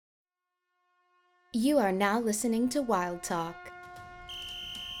You are now listening to Wild Talk.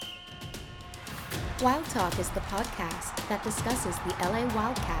 Wild Talk is the podcast that discusses the LA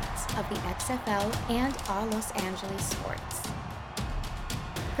Wildcats of the XFL and all Los Angeles sports.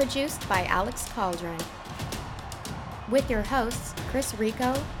 Produced by Alex Cauldron. With your hosts, Chris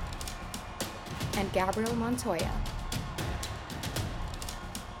Rico and Gabriel Montoya.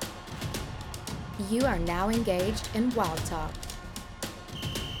 You are now engaged in Wild Talk.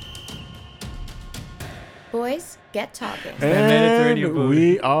 Boys, get talking. And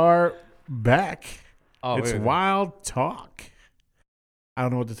we are back. Oh, it's Wild Talk. I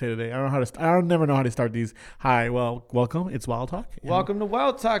don't know what to say today. I never know how to start these. Hi, well, welcome. It's Wild Talk. Welcome to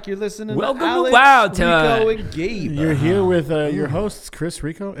Wild Talk. You're listening Welcome to Alex, to Wild Talk. Rico, and Gabe. You're here with your hosts, Chris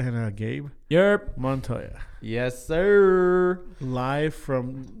Rico and Gabe Yerp. Montoya. Yes, sir. Live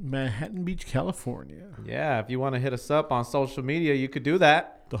from Manhattan Beach, California. Yeah, if you want to hit us up on social media, you could do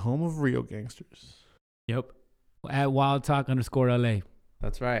that. The home of real gangsters. Yep. At Wild Talk _LA.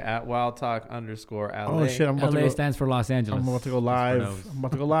 That's right. At Wild Talk _LA. Oh, shit. LA stands for Los Angeles. I'm about to go live. I'm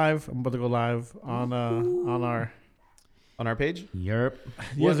about to go live on our page. Yerp.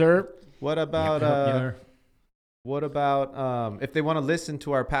 Yes, sir. What about Yerp. what about if they want to listen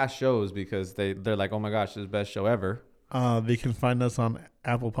to our past shows because they're like, oh my gosh, this is the best show ever. They can find us on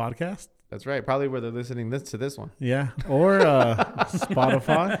Apple Podcast. That's right. Probably where they're listening to this one. Yeah, or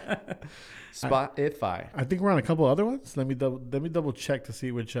Spotify. Spotify. I think we're on a couple other ones. Let me double check to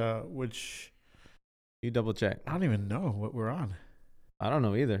see which. You double check. I don't even know what we're on. I don't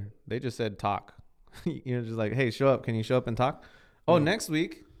know either. They just said talk. You're just like, hey, show up. Can you show up and talk? Oh, next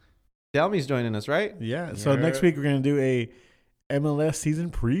week, Delmy's joining us, right? Yeah. So next week we're gonna do a MLS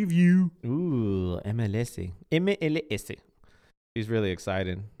season preview. Ooh, MLS. She's really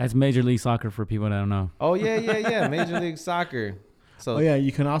excited. That's Major League Soccer for people that don't know. Oh yeah. Major League Soccer. So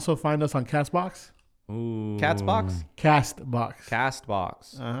you can also find us on Castbox. Ooh. Castbox?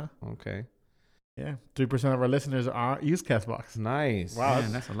 Castbox. Okay. Yeah, 3% of our listeners use Castbox. Nice. Wow,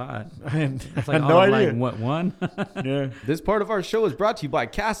 Man, that's a lot. And That's I like had no idea. like what, one? Yeah. This part of our show is brought to you by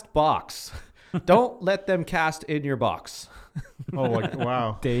Castbox. Don't let them cast in your box. Oh,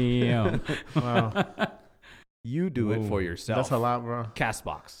 wow. Damn. Wow. You do it for yourself. That's a lot, bro.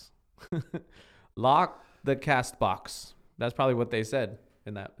 Castbox. Lock the Castbox. That's probably what they said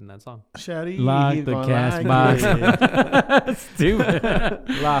in that song. Shady. Lock the Castbox. Stupid.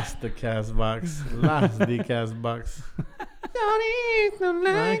 Lost the Castbox. Lost the Castbox. Don't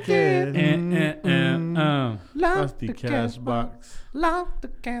like it. Lost the Castbox. Lock the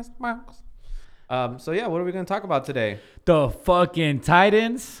Castbox. So yeah, what are we going to talk about today? The fucking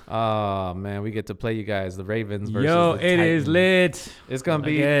Titans. Oh man, we get to play you guys the Ravens versus Yo, the it Titans. is lit. It's gonna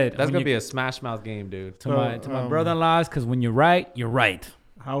be Good. that's When gonna you- be a smash mouth game, dude. To my brother-in-laws, because when you're right, you're right.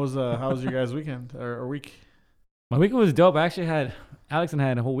 How was your guys' weekend or week My weekend was dope. I actually had Alex and I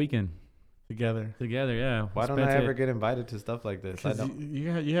had a whole weekend together? yeah. Why don't I ever get invited to stuff like this? I don't.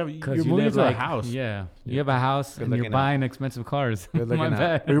 You're Because moving to a house. Yeah, you have a house Good and you're looking buying expensive cars. Good looking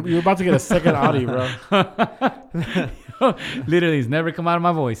My out. bad. You're about to get a second Audi, bro. Literally, it's never come out of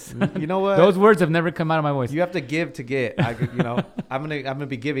my voice. You know what? Those words have never come out of my voice. You have to give to get. I'm gonna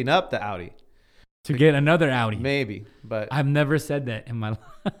be giving up the Audi. To get another Audi. Maybe, but I've never said that in my life.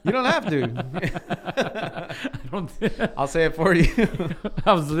 you don't have to. I don't. I'll say it for you.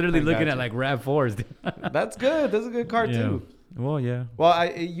 I was literally I looking got at you. like RAV4s. Dude. That's good. That's a good car Yeah. too. Well, yeah. Well,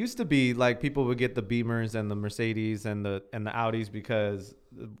 it used to be like people would get the Beamers and the Mercedes and the Audis because,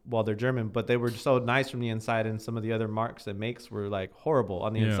 well, they're German, but they were so nice from the inside, and some of the other marks and makes were like horrible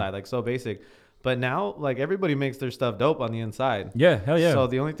on the inside, like so basic. But now, like everybody makes their stuff dope on the inside. Yeah, hell yeah. So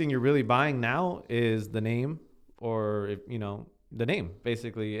the only thing you're really buying now is the name, or if the name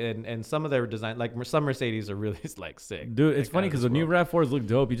basically, and some of their design, like some Mercedes are really like sick. Dude, it's Like, funny out of because this the new world. RAV4s look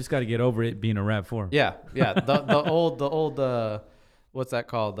dope. You just got to get over it being a RAV4. Yeah. The old what's that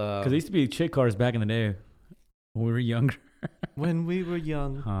called? Because they used to be chick cars back in the day when we were younger. When we were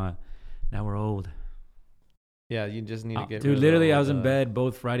young. Now we're old. Yeah, you just need to get. Dude, rid of literally, all I was in the- bed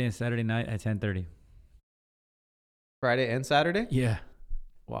both Friday and Saturday night at 10:30. Friday and Saturday. Yeah.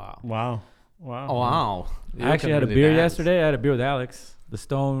 Wow. Wow. Oh, wow. You I actually look had a really beer badass. yesterday. I had a beer with Alex. The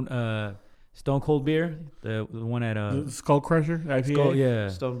Stone Cold beer. The one at The Skull Crusher IPA. Skull, yeah.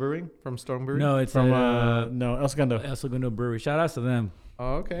 Stone Brewing from Stone Brewing. No, it's From at El Segundo. El Segundo Brewery. Shout outs to them.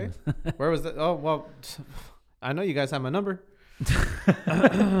 Oh, okay. Where was that? Oh, well, I know you guys have my number.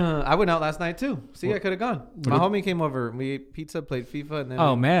 I went out last night too. See, I could have gone. My homie came over. We ate pizza, played FIFA, and then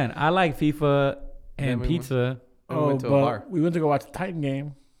Oh man, I like FIFA Then and we pizza. we went to a bar. We went to go watch the Titan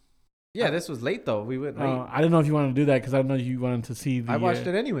game. Yeah, this was late though. We went late. I didn't know if you wanted to do that because I didn't know you wanted to see the. I watched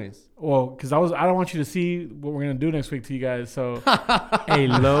it anyways. Well, because I don't want you to see what we're gonna do next week to you guys. So Hey,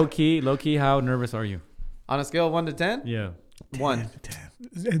 low key, how nervous are you? On a scale of 1 to 10? Yeah. 1. 10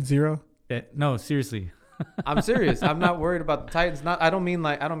 and 0. No, seriously. I'm serious. I'm not worried about the Titans. I don't mean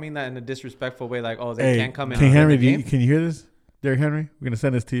that in a disrespectful way. Like, oh, they can't come in. King Henry, the game. can you hear this? Derrick Henry, we're gonna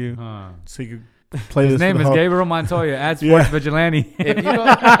send this to you so you can play His this. name is Gabriel Montoya at Sports Vigilante. If you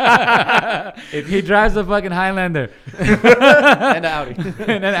don't, if he drives a fucking Highlander and an Audi,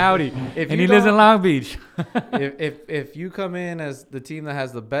 and an Audi, If and you he lives in don't- Long Beach. if you come in as the team that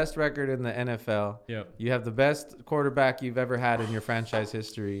has the best record in the NFL, Yep. you have the best quarterback you've ever had in your franchise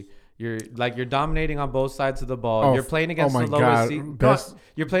history. You're dominating on both sides of the ball. Oh, you're playing against oh my the lowest God. seed. Best-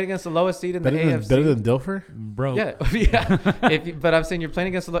 You're playing against the lowest seed in the AFC. Better than Dilfer? Bro. Yeah, yeah. But I'm saying you're playing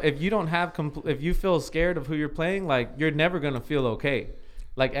against if you don't have if you feel scared of who you're playing, like you're never gonna feel okay,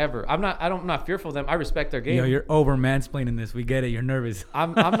 like ever. I'm not fearful of them. I respect their game. Yo, you're over mansplaining this. We get it. You're nervous.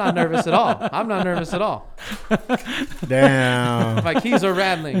 I'm not nervous at all. I'm not nervous at all. Damn. My keys are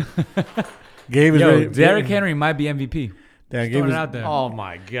rattling. Gabe is Yo, ready. Derrick Henry might be MVP. Damn, Just Gabe throwing is, it out there. Oh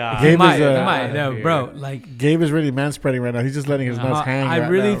my god. Gabe He might, is, he uh, might. No, bro, like Gabe is really manspreading right now. He's just letting his nuts hang. I right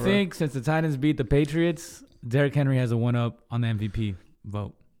really now, bro. think since the Titans beat the Patriots, Derrick Henry has a one-up on the MVP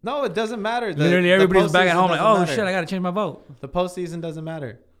vote. No, it doesn't matter. Literally, everybody's back at postseason home like, doesn't oh matter. shit, I gotta change my vote. The postseason doesn't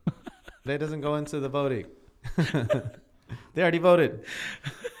matter. They doesn't go into the voting. They already voted.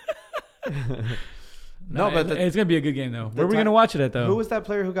 No, but it's gonna be a good game though. Where are we Ti- gonna watch it at though? Who was that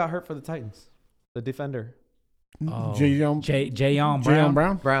player who got hurt for the Titans? The defender. Oh, Jayon Jayon Brown.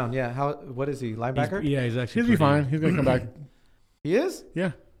 Brown? Brown, yeah. What is he? Linebacker? He's actually He'll be pretty- fine. He's going to come back. He is?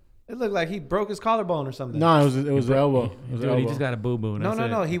 Yeah. It looked like he broke his collarbone or something. No, it was the elbow. It was the Dude, he elbow. just got a boo boo.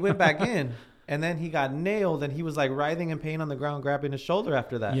 No. He went back in, and then he got nailed, and he was like writhing in pain on the ground, grabbing his shoulder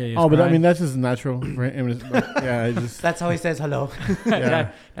after that. Yeah, Oh, but I mean, that's just natural for him. Yeah, it just, That's how he says hello.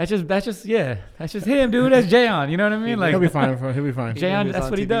 yeah. that's just him, dude. That's Jayon. You know what I mean? Like He'll be fine. He'll be fine. He Jayon, was that's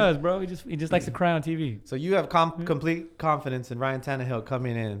on what he TV. does, bro. He just likes to cry on TV. So you have complete confidence in Ryan Tannehill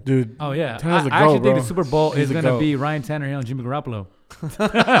coming in. Dude, Oh yeah, Tannehill's a I actually goat, think bro. the Super Bowl He's is a gonna goat. be Ryan Tannehill and Jimmy Garoppolo.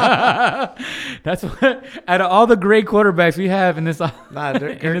 That's what out of all the great quarterbacks we have in this Nah, in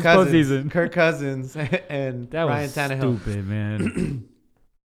this postseason. Kirk Cousins and That Ryan was Tannehill. stupid, man.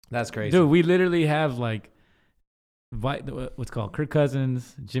 That's crazy. Dude, we literally have like what's called Kirk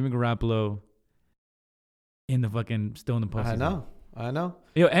Cousins, Jimmy Garoppolo in the fucking still in the postseason. I know.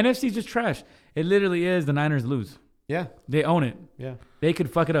 Yo, NFC's just trash. It literally is the Niners lose. Yeah, They own it. yeah. They could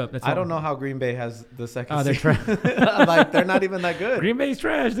fuck it up. That's I all. don't know how Green Bay has the second. Oh, they're seed. Like they're not even that good. Green Bay's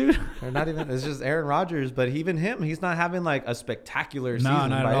trash, dude. They're not even. It's just Aaron Rodgers, but even him, he's not having like a spectacular No,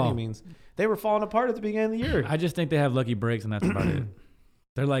 season not by at any all. means. They were falling apart at the beginning of the year. I just think they have lucky breaks, and that's about it.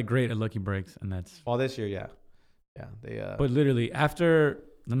 They're like great at lucky breaks, and that's. Well, this year, yeah. They. But literally, after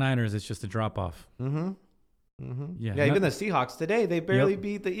the Niners, it's just a drop off. Yeah. Yeah, Even the Seahawks today, they barely Yep.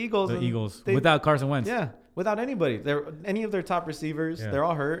 beat the Eagles. The and Eagles they- without Carson Wentz. Yeah, without anybody. Any of their top receivers, Yeah. they're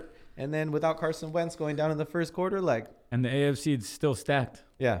all hurt. And then without Carson Wentz going down in the first quarter, like, And the AFC is still stacked.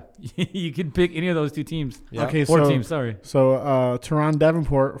 yeah. You can pick any of those two teams. Yeah. Okay, Four so teams, sorry. So Teron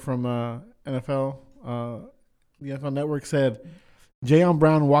Davenport from NFL, the NFL Network said, Jayon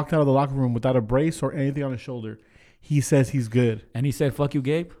Brown walked out of the locker room without a brace or anything on his shoulder. He says he's good. And he said, fuck you,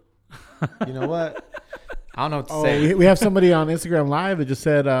 Gabe. You know what? I don't know what to Oh, say. we have somebody on Instagram Live that just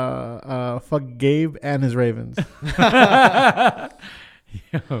said, fuck Gabe and his Ravens.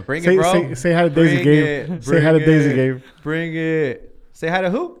 Yo. Bring say, it, bro. say hi to Daisy Bring Gabe. it. Say hi to Bring Daisy it. Gabe. Bring it. Say hi to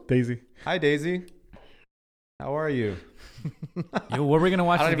who? Daisy. Hi, Daisy. How are you? Yo, where are we going to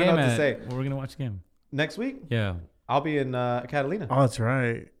watch I the don't even game know what to at? say. Where are we going to watch the game? Next week, Yeah. I'll be in Catalina. Oh, that's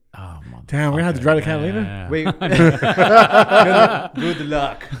right. Oh, Damn, we're going to have to drive to motherfucker. Catalina? Wait. good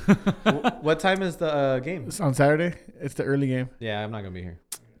luck. What time is the game? It's on Saturday. It's the early game. Yeah, I'm not going to be here.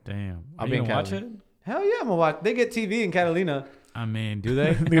 Damn. I'll Are be you in going to watch Catalina. it? Hell yeah, I'm going to watch. They get TV in Catalina. I mean, do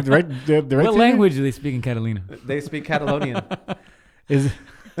they? They have the right What TV? language do they speak in Catalina? They speak Catalonian. Is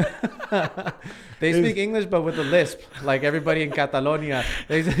They speak English, but with a lisp, like everybody in Catalonia.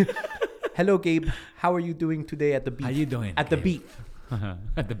 They say, hello, Gabe. How are you doing today at the beach? How you doing? At the Gabe? beach.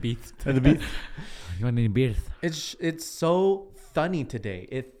 At the beat. at the beat? You want any beers? It's so funny today.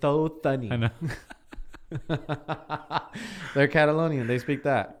 It's so funny. I know. They're Catalonian. They speak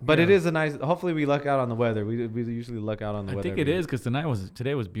that. But Yeah. it is a nice. Hopefully, we luck out on the weather. We usually luck out on the I weather. think it is because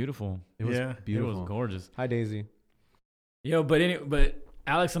today was beautiful. It was Yeah. Beautiful. It was gorgeous. Hi, Daisy. Yo, but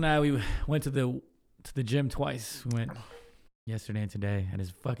Alex and I, we went to the gym twice. We went yesterday and today, and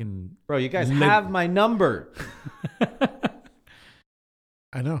it's fucking. Bro, you guys Lit- have my number.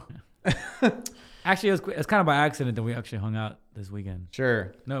 I know. Actually, it's kind of by accident that we actually hung out this weekend.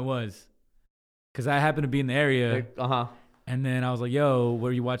 Sure. No, it was. Because I happened to be in the area. And then I was like, yo, where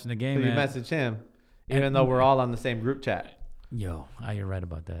are you watching the game So you messaged him, even though we're all on the same group chat. Yo, you're right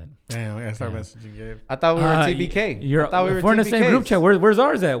about that. Damn, I started messaging Gabe. I thought we were TBK. I thought we were we're in the same group chat. Where's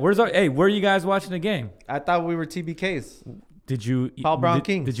ours at? Hey, where are you guys watching the game? I thought we were TBKs. Did you Paul Brown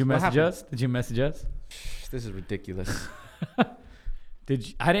King? Did you message us? Did you message us? This is ridiculous.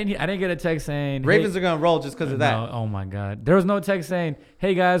 I didn't get a text saying Ravens are gonna roll just because of that. No, oh my god, there was no text saying,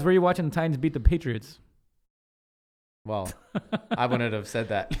 "Hey guys, where are you watching the Titans beat the Patriots?" Well, I wouldn't have said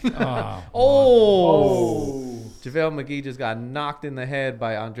that. Oh. JaVale McGee just got knocked in the head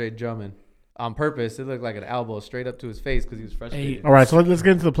by Andre Drummond on purpose. It looked like an elbow straight up to his face because he was frustrated. All right, so let's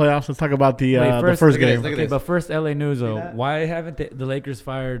get into the playoffs. Let's talk about the first game. Okay, but first, LA news though. Why haven't the Lakers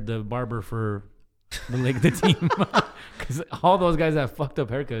fired the barber for the team? Because all those guys have fucked up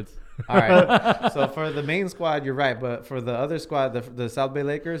haircuts. All right. So for the main squad, you're right. But for the other squad, the South Bay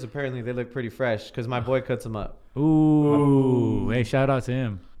Lakers, apparently they look pretty fresh because my boy cuts them up. Ooh. Hey, shout out to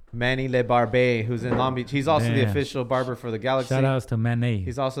him. Manny Le Barbe, who's in Long Beach. He's also the official barber for the Galaxy. Shout outs to Manny.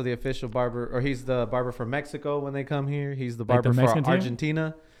 He's also the official barber, or he's the barber for Mexico when they come here. He's the barber for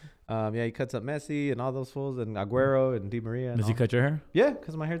Argentina. Yeah, he cuts up Messi and all those fools, and Aguero and Di Maria. Does he cut your hair? Yeah,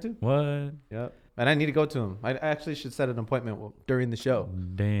 because of my hair too. What? Yep. And I need to go to him. I actually should set an appointment during the show.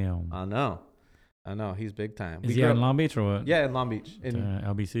 Damn. I know. He's big time. Is he out in Long Beach or what? Yeah, in Long Beach. In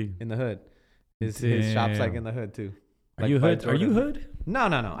LBC. In the hood. His shop's like in the hood too. Are you hood? Are you hood? No.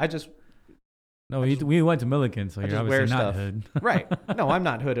 We went to Milliken, so you're obviously not hood. Right. No, I'm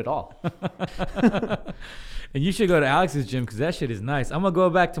not hood at all. And you should go to Alex's gym because that shit is nice. I'm going to go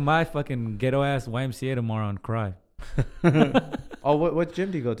back to my fucking ghetto-ass YMCA tomorrow and cry. Oh, what gym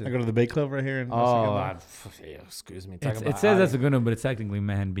do you go to? I go to the Bay Club right here. Excuse me. It says that's a good one, but it's technically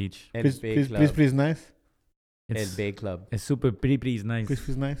Man Beach. Please, nice. El Bay Club. It's super pretty nice.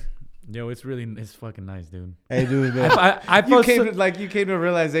 Please, nice. Yo, it's fucking nice, dude. Hey, dude. You came to a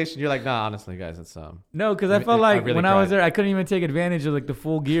realization. You're like, nah, honestly, guys, it's No, because I felt like when I was there, I couldn't even take advantage of like the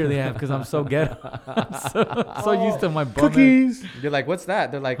full gear they have because I'm so ghetto. I'm so used to my bum cookies. You're like, what's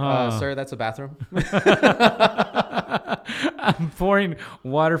that? They're like, sir, that's a bathroom. I'm pouring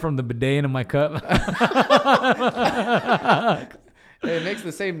water from the bidet into my cup. It makes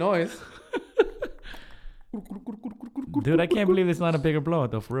the same noise. Dude, I can't believe it's not a bigger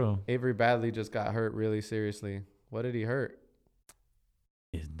blowout though, for real. Avery Bradley just got hurt really seriously. What did he hurt?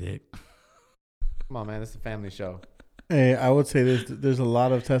 His dick. Come on, man. This is a family show. Hey, I would say there's a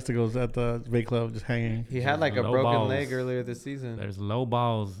lot of testicles at the Bay Club just hanging. He had like a broken leg earlier this season. There's low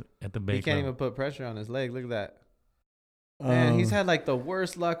balls at the Bay Club. He can't even put pressure on his leg. Look at that. Man, he's had like the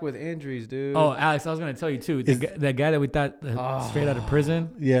worst luck with injuries, dude. Oh, Alex, I was going to tell you too. That guy that we thought straight out of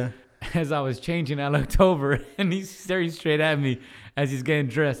prison. Yeah. As I was changing, I looked over and he's staring straight at me as he's getting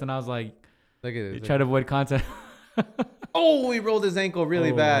dressed. And I was like, look at this. Try to avoid contact. Oh, he rolled his ankle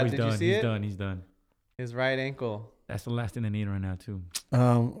really bad. Did you see it? He's done. His right ankle. That's the last thing they need right now, too.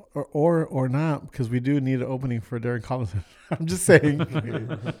 Or not, because we do need an opening for Derek Collison. I'm just saying.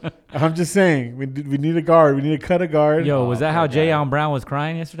 We need a guard. We need to cut a guard. Yo, was that how Jayon Brown was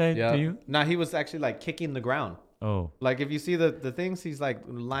crying yesterday to you? No, he was actually like kicking the ground. Oh. Like if you see the things, he's like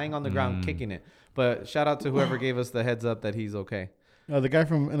lying on the ground kicking it. But shout out to whoever gave us the heads up that he's okay. The guy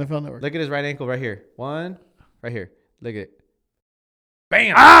from NFL Network. Look at his right ankle right here. One, right here. Look at it.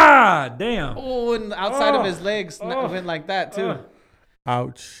 Bam! Ah, damn. Oh, and outside of his legs went like that too.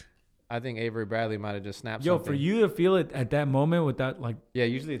 Ouch. I think Avery Bradley might have just snapped Yo, something. for you to feel it at that moment without like... Yeah,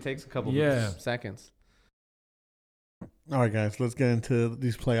 usually it takes a couple seconds. All right, guys, let's get into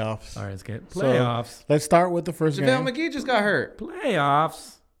these playoffs. All right, let's get playoffs. So, let's start with the first game. JaVale McGee just got hurt.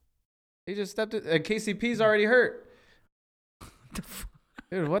 Playoffs. He just stepped it. KCP's already hurt.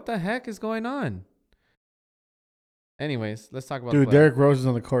 Dude, what the heck is going on? Anyways, let's talk about. Dude, Derrick Rose is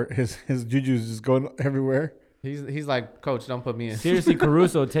on the court. His juju's just going everywhere. He's like, Coach, don't put me in. Seriously,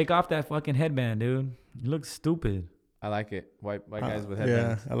 Caruso, take off that fucking headband, dude. You look stupid. I like it. White guys with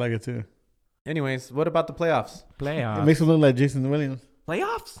headbands. Yeah, I like it too. Anyways, what about the playoffs? It makes him look like Jason Williams.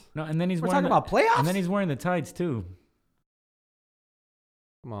 Playoffs? No, and then we're talking about playoffs. And then he's wearing the tights too.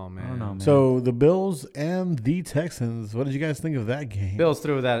 Come on, man. I don't know, man. So the Bills and the Texans. What did you guys think of that game? Bills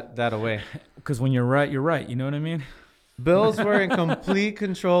threw that away. Because when you're right, you're right. You know what I mean? Bills were in complete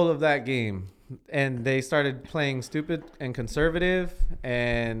control of that game, and they started playing stupid and conservative,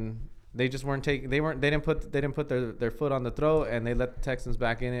 and they just weren't taking. They didn't put their foot on the throat, and they let the Texans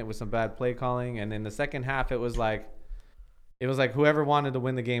back in it with some bad play calling. And in the second half, it was like whoever wanted to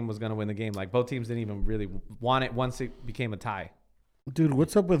win the game was going to win the game. Like both teams didn't even really want it once it became a tie. Dude,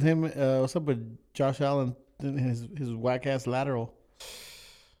 what's up with him? What's up with Josh Allen and his whack ass lateral?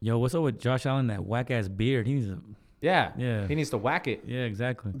 Yo, what's up with Josh Allen? That whack ass beard. He needs to. Yeah. He needs to whack it. Yeah,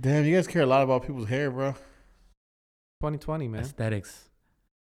 exactly. Damn, you guys care a lot about people's hair, bro. 2020, man. Aesthetics.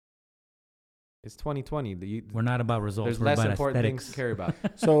 It's 2020. We're not about results. There's We're less about important aesthetics. things to care about.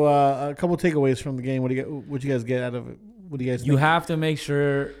 So a couple takeaways from the game. What you guys get out of it? What do you guys? You think? have to make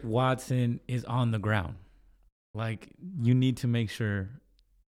sure Watson is on the ground. Like, you need to make sure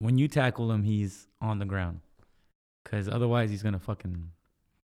when you tackle him, he's on the ground. Because otherwise, he's going to fucking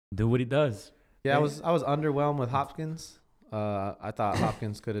do what he does. Yeah, I was underwhelmed with Hopkins. I thought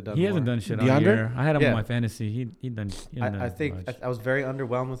Hopkins could have done He more. hasn't done shit all DeAndre? year. I had him Yeah. on my fantasy. He done. I think I was very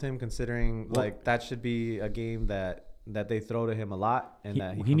underwhelmed with him, considering like that should be a game that they throw to him a lot, and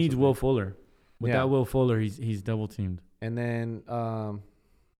that he comes needs with Will it. Fuller. Without Will Fuller, he's double teamed. And then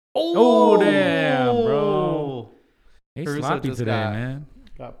Oh, damn, bro. He's Caruso sloppy just today, got- man.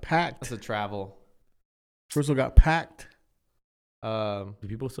 Got packed. That's a travel. Caruso got packed. Do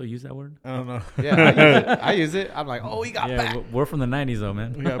people still use that word? I don't know. Yeah, I use it. I'm like, oh, he got Yeah, back. we're from the 90s, though,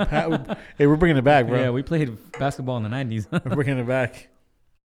 man. We got packed. Hey, we're bringing it back, bro. Yeah, we played basketball in the 90s. We're bringing it back.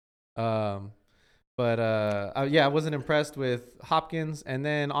 But I wasn't impressed with Hopkins. And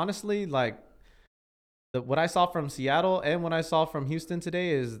then honestly, like what I saw from Seattle and what I saw from Houston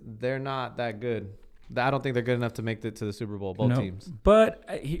today is they're not that good. I don't think they're good enough to make it to the Super Bowl. Both teams. But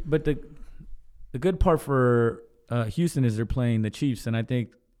the good part for Houston is they're playing the Chiefs, and I think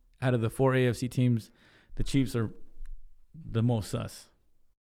out of the 4 AFC teams, the Chiefs are the most sus.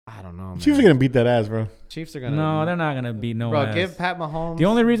 I don't know, man. Chiefs are gonna beat that ass, bro. Chiefs are gonna. No, they're not gonna beat no Bro, ass. give Pat Mahomes. The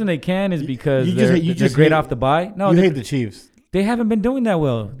only reason they can is because you they're just great hate- off the bye. No, you they hate the Chiefs. They haven't been doing that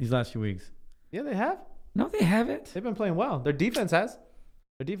well these last few weeks. Yeah, they have. No, they haven't. They've been playing well. Their defense has.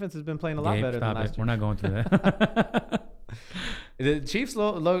 Their defense has been playing a lot Gabe, better than stop last it. year. We're not going through that. The Chiefs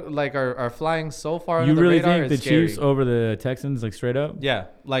are flying so far You under the really radar. think the It's scary. Chiefs over the Texans, like straight up? Yeah,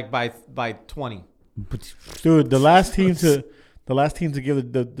 like by 20. Dude, the last team to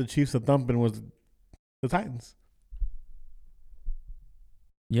give the Chiefs a thumping was the Titans.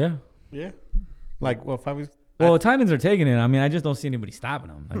 Yeah. Yeah. Like, what, 5 weeks? Well, the Titans are taking it. I mean, I just don't see anybody stopping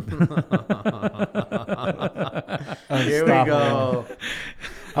them. Here we go.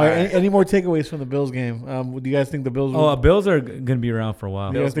 All right, any more takeaways from the Bills game? Do you guys think the Bills? Bills are going to be around for a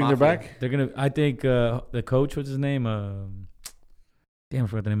while. Do you guys think they're back? They're gonna. I think the coach, what's his name? Damn, I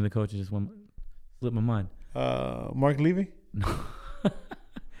forgot the name of the coach. It just slipped my mind. Mark Levy.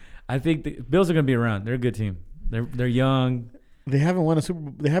 I think the Bills are gonna be around. They're a good team. They're young. They haven't won a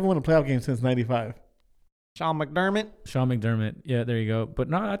playoff game since '95. Sean McDermott. Yeah, there you go. But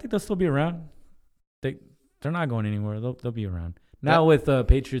no, I think they'll still be around. They're not going anywhere. They'll be around. Now with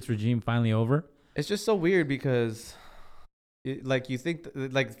Patriots regime finally over. It's just so weird because, you think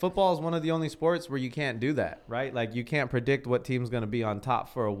football is one of the only sports where you can't do that, right? Like you can't predict what team's going to be on top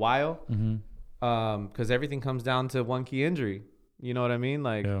for a while, because everything comes down to one key injury. You know what I mean?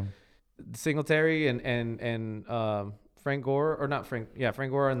 Like Singletary and Frank Gore, or not Frank? Yeah,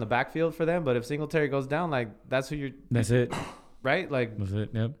 Frank Gore are in the backfield for them. But if Singletary goes down, like that's who you're. That's it. Right? Like that's it.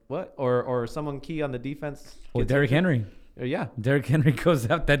 Yep. What? Or someone key on the defense. Well, Derrick Henry. Yeah. Derrick Henry goes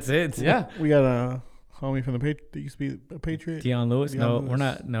out. That's it. Yeah. We got a homie from the Patriots. Used to be a Patriot. Deion Lewis. Lewis. We're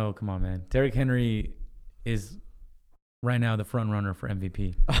not. No, come on, man. Derrick Henry is right now the front runner for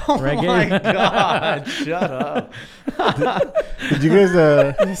MVP. Oh right, my Gabe? God! Shut up. Did you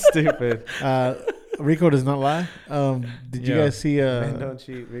guys? Stupid. Rico does not lie. Did you guys see? Men don't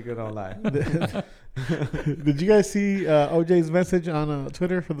cheat. Rico don't lie. Did you guys see OJ's message on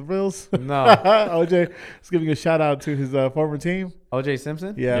Twitter for the Bills? No. OJ is giving a shout out to his former team. OJ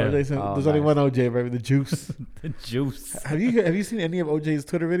Simpson? Yeah, Yeah. OJ Simpson. Oh, There's only nice. one OJ, baby. The Juice. The juice. Have you seen any of OJ's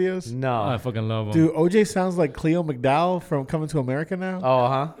Twitter videos? No. I fucking love him. Dude, OJ sounds like Cleo McDowell from Coming to America now. Oh,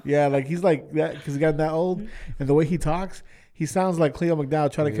 huh? Yeah, like he's like that because he got that old, and the way he talks, he sounds like Cleo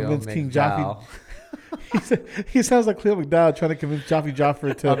McDowell trying to convince King Joffrey. He sounds like Cleo McDowell trying to convince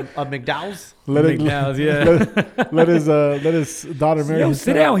Joffrey to A McDowell's? let McDowell's, yeah. let his daughter marry. Yo, his sit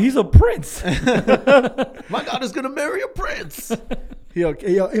son. down. He's a prince. My daughter's going to marry a prince. Yo,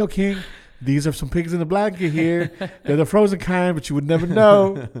 King, these are some pigs in the blanket here. They're the frozen kind, but you would never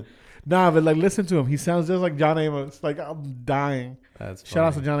know. Nah, but like listen to him. He sounds just like John Amos. Like I'm dying. That's Shout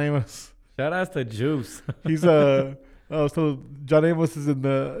out to John Amos. Shout out to Juice. He's so John Amos is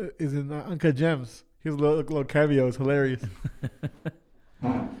in Uncut Gems. His little cameo is hilarious.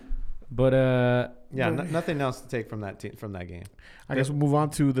 But nothing else to take from that game. I guess we'll move on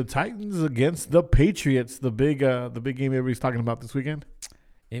to the Titans against the Patriots. The big game everybody's talking about this weekend.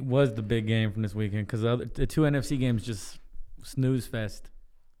 it was the big game from this weekend because the two NFC games just snooze fest.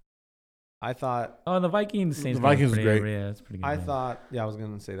 I thought. Oh, the Vikings. The Vikings is great. Yeah, it's pretty good. I thought. Yeah, I was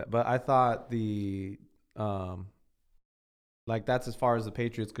gonna say that, but I thought the like that's as far as the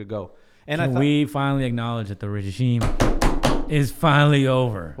Patriots could go. And Can we finally acknowledge that the regime is finally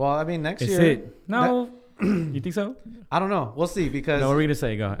over? Well, I mean, next It's year. it. No, you think so? I don't know. We'll see because No, what were we gonna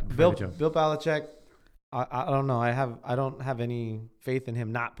say? Go ahead. Bill Belichick. I don't know. I don't have any faith in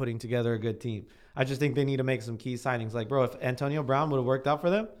him not putting together a good team. I just think they need to make some key signings. Like, bro, if Antonio Brown would have worked out for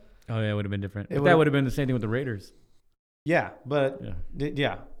them. Oh yeah, it would have been different. That would have been the same thing with the Raiders. Yeah, but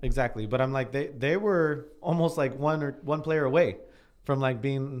yeah, exactly. But I'm like they were almost like one player away from like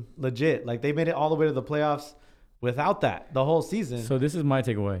being legit. Like they made it all the way to the playoffs without that the whole season. So this is my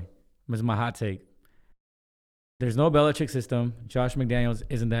takeaway. This is my hot take. There's no Belichick system. Josh McDaniels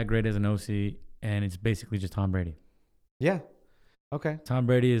isn't that great as an OC, and it's basically just Tom Brady. Yeah. Okay. Tom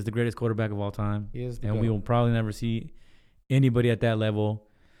Brady is the greatest quarterback of all time. He is, and we will probably never see anybody at that level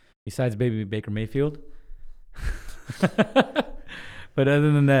besides baby Baker Mayfield. But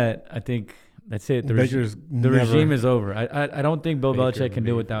other than that, I think that's it. The regime is over. I don't think Bill Belichick can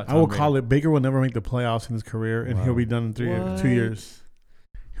do without Tom Brady. Call it Baker will never make the playoffs in his career, and he'll be done in 2 years.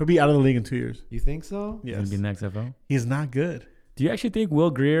 He'll be out of the league in 2 years. You think so? Yes. He's going to be in the XFL? He's not good. Do you actually think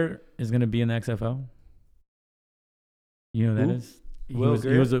Will Greer is going to be in the XFL? You know who that is? Will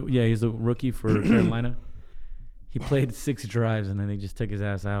Greer? He's a rookie for Carolina. He played 6 drives, and then they just took his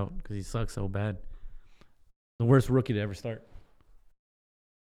ass out because he sucks so bad. The worst rookie to ever start.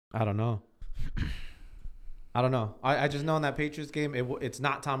 I don't know. I just know in that Patriots game, it's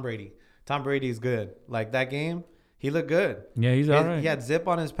not Tom Brady. Tom Brady is good. Like that game, he looked good. Yeah, he's all right. He had zip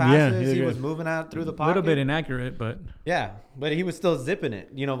on his passes. Yeah, he was moving out through the pocket. A little bit inaccurate, but yeah, but he was still zipping it.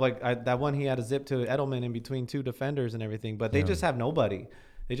 You know, like that one he had a zip to Edelman in between 2 defenders and everything. But they just have nobody.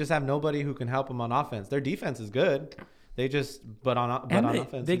 They just have nobody who can help them on offense. Their defense is good. They just on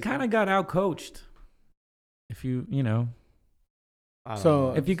offense. They kind of got out coached. If you know.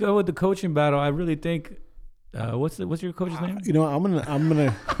 If you go with the coaching battle, I really think. What's your coach's name? You know, I'm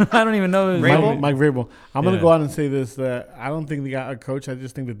gonna. I don't even know his name. Mike Vrabel. I'm gonna go out and say this: that I don't think they got a coach. I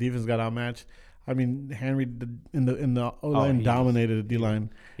just think the defense got outmatched. I mean, Henry in the O line dominated the D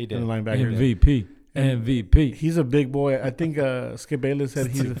line. He did. And the linebacker. MVP. He's a big boy. I think Skip Bayless said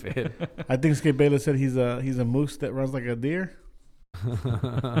he's a moose that runs like a deer.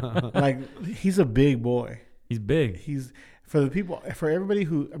 Like he's a big boy. He's big. He's for everybody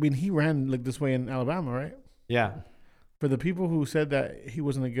who, I mean, he ran like this way in Alabama, right? Yeah. For the people who said that he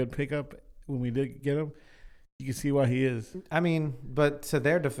wasn't a good pickup when we did get him, you can see why he is. I mean, but to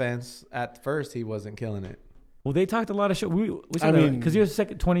their defense, at first he wasn't killing it. Well, they talked a lot of shit. Because he was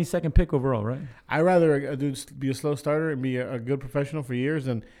 22nd pick overall, right? I'd rather a dude be a slow starter and be a good professional for years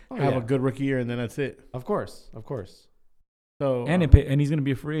than have a good rookie year and then that's it. Of course. So and he's going to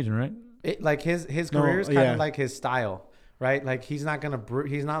be a free agent, right? Like his career is kind of like his style, right? Like he's not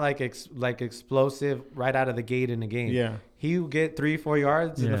like explosive right out of the gate in the game. Yeah, he'll get 3-4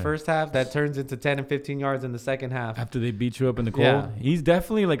 yards in the first half that turns into 10 and 15 yards in the second half after they beat you up in the cold. Yeah. He's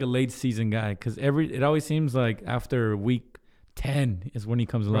definitely like a late season guy because it always seems like after week 10 is when he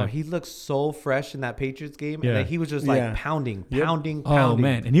comes alive. He looks so fresh in that Patriots game, and he was just like pounding. Oh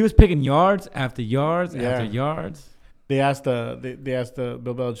man, and he was picking yards after yards after yards. They asked Bill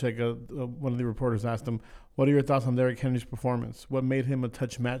Belichick. One of the reporters asked him, "What are your thoughts on Derrick Henry's performance? What made him a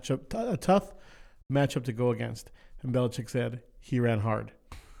tough matchup to go against?" And Belichick said, "He ran hard."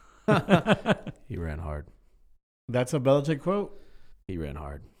 He ran hard. That's a Belichick quote. He ran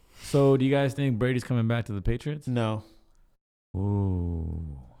hard. So, do you guys think Brady's coming back to the Patriots? No.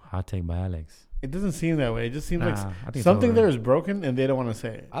 Ooh, hot take by Alex. It doesn't seem that way. It just seems like something there is broken, and they don't want to say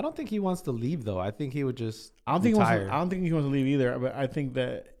it. I don't think he wants to leave, though. I think he would just. I don't think he wants to leave either. But I think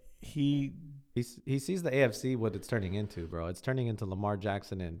that he sees the AFC what it's turning into, bro. It's turning into Lamar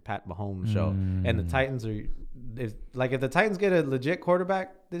Jackson and Pat Mahomes show, and the Titans are. If the Titans get a legit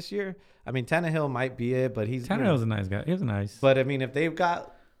quarterback this year, I mean Tannehill might be it, but Tannehill's a nice guy. He's nice. But I mean, if they've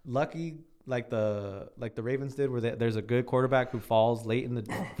got lucky. Like the Ravens did, where there's a good quarterback who falls late in the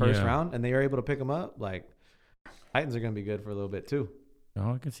first round, and they are able to pick him up. Like Titans are going to be good for a little bit too.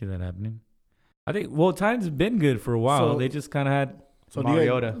 Oh, I can see that happening. I think Titans have been good for a while. They just kind of had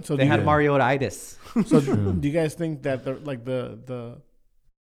Mariota. They had Mariota-itis. So do you guys think that the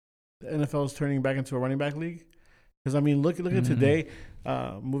NFL is turning back into a running back league? Because I mean, look at today.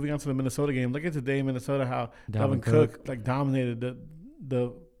 Moving on to the Minnesota game. Look at today in Minnesota how Dalvin Cook like dominated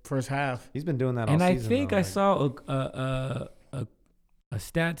the first half. He's been doing that all season. And I think I saw a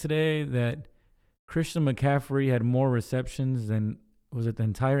stat today that Christian McCaffrey had more receptions than the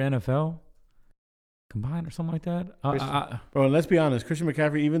entire NFL. combined or something like that. Bro, let's be honest. Christian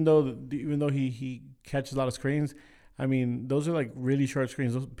McCaffrey, even though he catches a lot of screens, I mean, those are like really short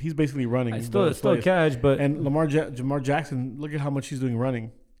screens. He's basically running. It's still a catch, but and Lamar Jackson, look at how much he's doing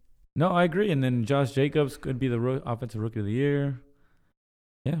running. No, I agree. And then Josh Jacobs could be the offensive rookie of the year.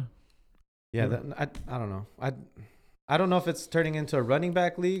 Yeah. Yeah, I don't know. I don't know if it's turning into a running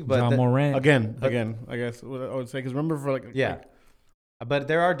back league, but John Morant again, I guess what I would say, because remember for but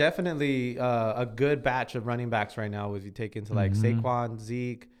there are definitely a good batch of running backs right now. If you take into like Saquon,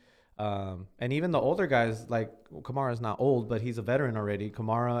 Zeke, and even the older guys, like Kamara's not old, but he's a veteran already.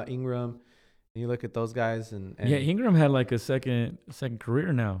 Kamara, Ingram. You look at those guys, and yeah, Ingram had like a second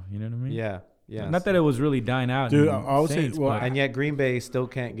career now. You know what I mean? Yeah. Yeah. Not that it was really dying out. Dude, I would say, and yet Green Bay still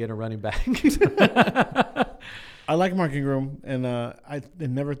can't get a running back. I like Mark Ingram, and I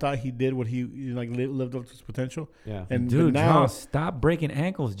never thought he did what he lived up to his potential. Yeah. And dude, now, stop breaking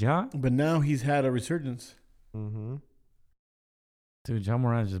ankles, John. But now he's had a resurgence. Mm-hmm. Dude, John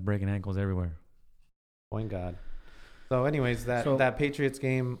Moran's just breaking ankles everywhere. Point God. So, anyways, that Patriots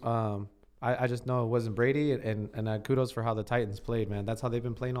game, I just know it wasn't Brady, and kudos for how the Titans played, man. That's how they've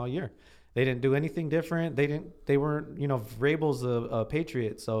been playing all year. They didn't do anything different. They weren't, Vrabel's a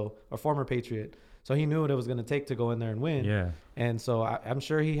Patriot, a former Patriot. So he knew what it was going to take to go in there and win. Yeah. And so I'm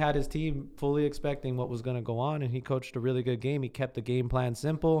sure he had his team fully expecting what was going to go on, and he coached a really good game. He kept the game plan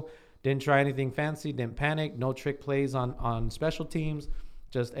simple, didn't try anything fancy, didn't panic, no trick plays on special teams.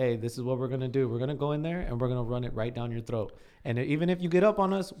 Just, hey, this is what we're going to do. We're going to go in there, and we're going to run it right down your throat. And even if you get up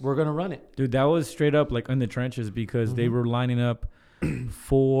on us, we're going to run it. Dude, that was straight up like in the trenches, because they were lining up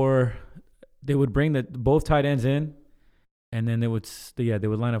they would bring both tight ends in, and then they would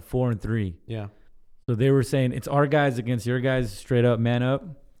line up 4 and 3. Yeah. So they were saying it's our guys against your guys, straight up, man up,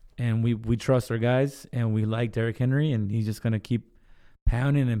 and we trust our guys, and we like Derrick Henry, and he's just gonna keep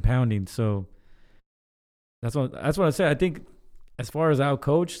pounding and pounding. So that's what I said. I think as far as out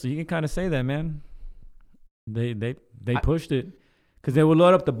coach, so you can kind of say that, man. They pushed it because they would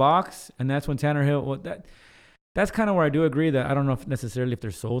load up the box, and that's when Tannehill. That's kind of where I do agree that I don't know if necessarily if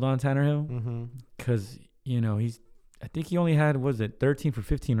they're sold on Tannehill, because I think he only had, 13 for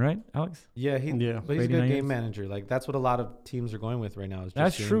 15, right, Alex? Yeah, but he's a good game manager. Like, that's what a lot of teams are going with right now.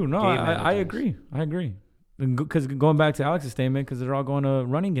 That's true. No, I agree. Because going back to Alex's statement, because they're all going to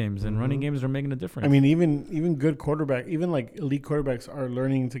running games, and running games are making a difference. I mean, even good quarterback, even like elite quarterbacks are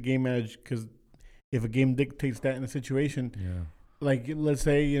learning to game manage, because if a game dictates that in a situation, like let's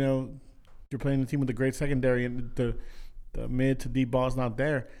say, you're playing a team with a great secondary and the mid to deep ball is not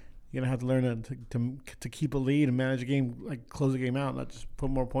there, you're going to have to learn to keep a lead and manage a game, like close the game out, not just put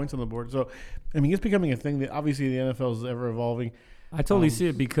more points on the board. So, I mean, it's becoming a thing that obviously the NFL is ever evolving. I totally see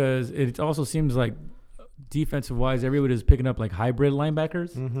it, because it also seems like defensive-wise, everybody is picking up like hybrid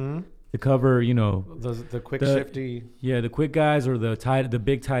linebackers to cover, the quick shifty. Yeah, the quick guys, or the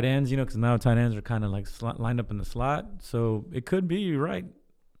big tight ends, because now tight ends are kind of like lined up in the slot. So it could be, you're right,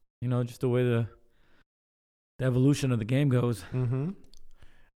 just the way the evolution of the game goes. Mm-hmm.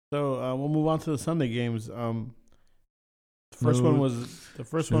 So we'll move on to the Sunday games. The first one was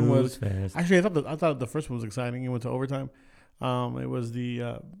actually I thought the first one was exciting. It went to overtime. It was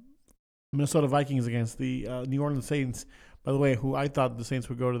the Minnesota Vikings against the New Orleans Saints. By the way, who I thought the Saints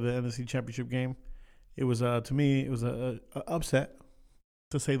would go to the NFC Championship game. It was to me it was a upset,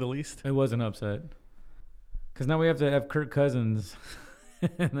 to say the least. It was an upset, because now we have to have Kirk Cousins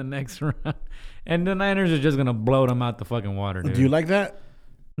in the next round, and the Niners are just gonna blow them out the fucking water, dude. Do you like that?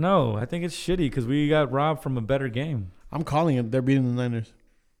 No, I think it's shitty because we got robbed from a better game. I'm calling it. They're beating the Niners.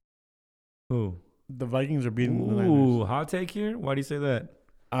 Who? The Vikings are beating the Niners. Ooh, hot take here? Why do you say that?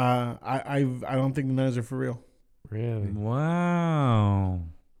 I don't think the Niners are for real. Really? Wow.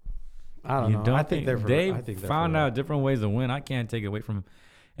 I don't know. I think they're for real. They found out different ways to win. I can't take it away from them.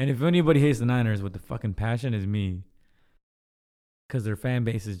 And if anybody hates the Niners with the fucking passion, is me. Because their fan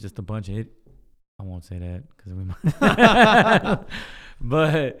base is just a bunch of I won't say that because we might.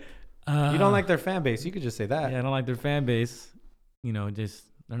 But you don't like their fan base. You could just say that. Yeah, I don't like their fan base. Just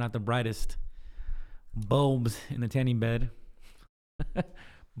they're not the brightest bulbs in the tanning bed.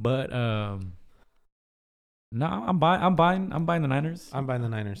 But no, I'm buying the Niners. I'm buying the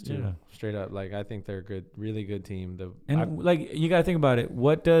Niners too. Yeah. Straight up. Like, I think they're a good, really good team. You gotta think about it.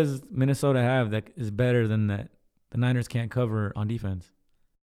 What does Minnesota have that is better than that the Niners can't cover on defense?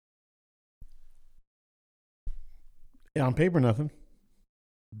 Yeah, on paper, nothing.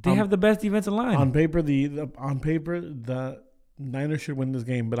 They have the best defensive line. On paper, the Niners should win this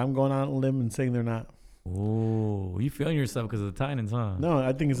game, but I'm going out on a limb and saying they're not. Oh, you feeling yourself because of the Titans, huh? No,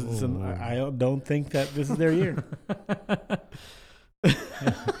 I think I don't think that this is their year.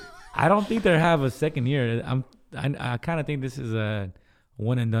 I don't think they have a second year. I kind of think this is a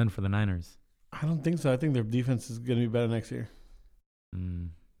one and done for the Niners. I don't think so. I think their defense is going to be better next year.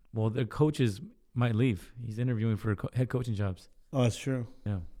 Well, their coaches might leave. He's interviewing for head coaching jobs. Oh, that's true.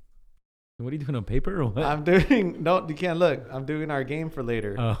 Yeah. What are you doing on paper or what? I'm doing. No, you can't look. I'm doing our game for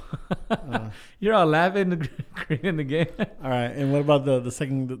later. Oh, you're all laughing, creating the game. All right, and what about the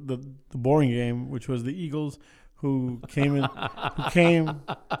second, the boring game, which was the Eagles, who came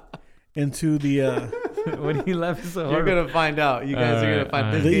into the. What are you laughing so hard? You're gonna find out. You guys are gonna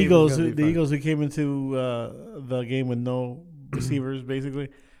find this the game Eagles. is The Eagles who came into the game with no receivers, basically,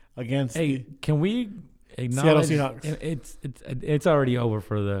 against. Can we acknowledge Seattle Seahawks? It's already over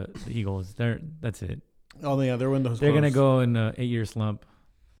for the Eagles. That's it. Oh yeah, their window. They're gonna go in an 8-year slump.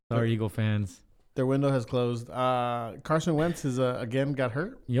 Sorry, Eagle fans. Their window has closed. Carson Wentz is again got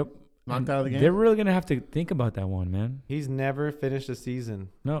hurt. Yep. Knocked out of the game. They're really gonna have to think about that one, man. He's never finished a season.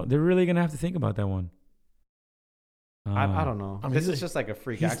 No, they're really gonna have to think about that one. I don't know. I mean, this is just like a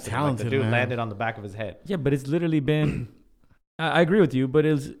freak accident. Talented, like the dude man. landed on the back of his head. Yeah, but it's literally been. I agree with you, but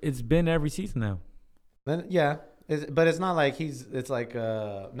it's been every season now. Then yeah, but it's not like it's like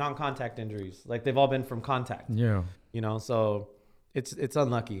non-contact injuries. Like they've all been from contact. Yeah. So it's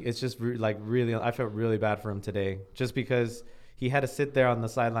unlucky. It's just really. I felt really bad for him today, just because he had to sit there on the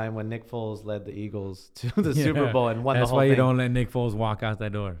sideline when Nick Foles led the Eagles to the Super Bowl and won the whole thing. That's why you don't let Nick Foles walk out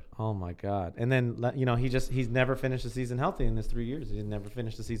that door. Oh my God! And then he's never finished the season healthy in his 3 years. He's never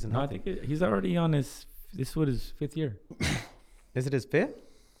finished the season healthy. I think he's already on his. This was his 5th year. Is it his 5th?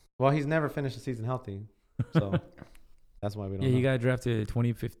 Well, he's never finished the season healthy, so that's why we don't. Yeah, know. he got drafted in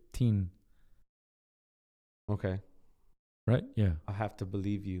 2015. Okay. Right? Yeah. I have to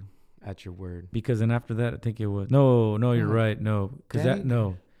believe you at your word. Because then after that, I think it was no. You're right. No, because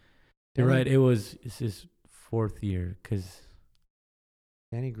you're right. It's his 4th year because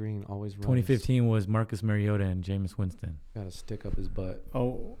Danny Green always runs. 2015 was Marcus Mariota and Jameis Winston. Got to stick up his butt.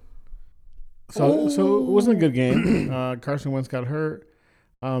 Oh. So it wasn't a good game. Carson Wentz got hurt.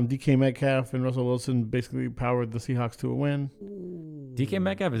 DK Metcalf and Russell Wilson basically powered the Seahawks to a win. DK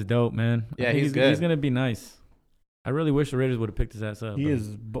Metcalf is dope, man. Yeah, he's good. He's gonna be nice. I really wish the Raiders would have picked his ass up. He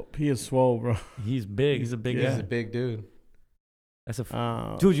is swole, bro. He's big. He's a big guy. He's a big dude. That's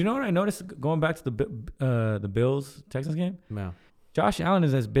dude. You know what I noticed going back to the Bills Texans game? No. Josh Allen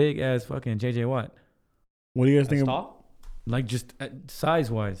is as big as fucking JJ Watt. What do you guys think? Like just size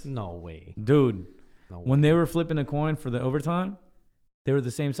wise? No way, dude. No way. When they were flipping a coin for the overtime, they were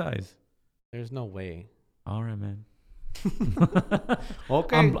the same size. There's no way. All right, man.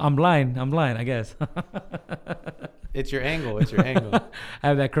 Okay. I'm blind. I guess. It's your angle. I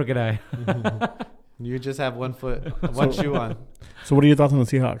have that crooked eye. You just have one shoe on. So what are your thoughts on the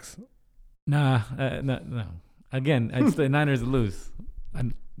Seahawks? No. Again, it's the Niners lose.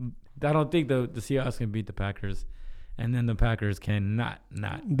 I don't think the Seahawks can beat the Packers, and then the Packers cannot.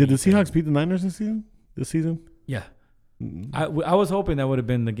 Did the Seahawks beat the Niners this season? Yeah. I was hoping that would have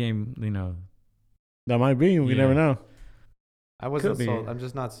been the game. That might be. We never know. I wasn't sold.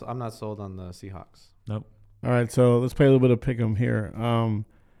 I'm not sold on the Seahawks. Nope. All right, so let's play a little bit of pick'em here.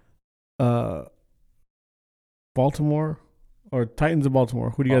 Baltimore or Titans of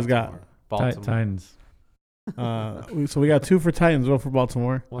Baltimore? Who do you guys got? Baltimore. Titans. So we got 2 for Titans, 1 for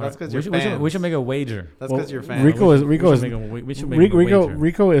Baltimore. Well, that's because you're fans. We should make a wager. That's because you're fans. Rico is Rico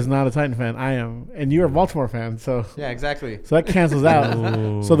is not a Titan fan. I am, and you're a Baltimore fan. So yeah, exactly. So that cancels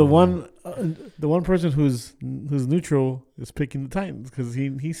out. So the one person who's neutral is picking the Titans because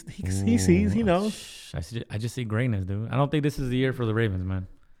he sees, he knows. I just see greatness, dude. I don't think this is the year for the Ravens, man.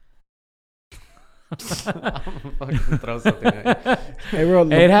 I'm fucking throw something at you.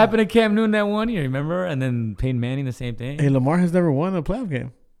 Hey, it happened to Cam Newton that 1 year, remember? And then Peyton Manning, the same thing. Hey, Lamar has never won a playoff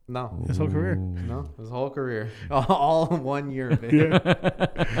game. No. His whole career. No, his whole career. All in 1 year.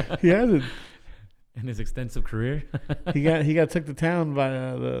 Yeah. He hasn't. In his extensive career. he got took to town by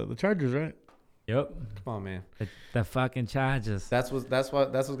the Chargers, right? Yep. Come on, man. The fucking Chargers. That's what's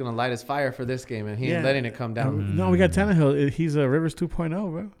gonna light his fire for this game, and he ain't letting it come down. No, we got Tannehill. He's a Rivers 2.0,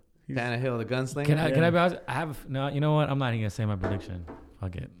 bro. Tannehill, the gunslinger. Can I be honest? You know what? I'm not even gonna say my prediction.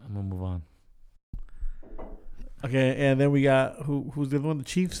 Fuck it. I'm gonna move on. Okay, and then we got who's the other one? The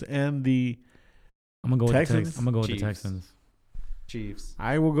Chiefs and the I'm gonna go Texans? with the Texans. Chiefs.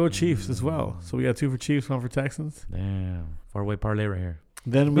 I will go Chiefs as well. So we got 2 for Chiefs, 1 for Texans. Damn. Far away parlay right here.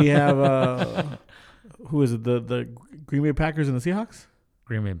 Then we have who is it? The Green Bay Packers and the Seahawks?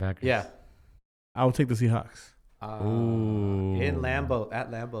 Green Bay Packers. Yeah. I will take the Seahawks. In Lambeau. At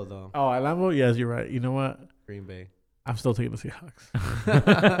Lambeau, though. Oh, at Lambeau? Yes, you're right. You know what? Green Bay. I'm still taking the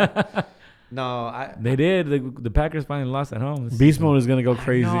Seahawks. No, They did. The Packers finally lost at home. Beast mode is gonna go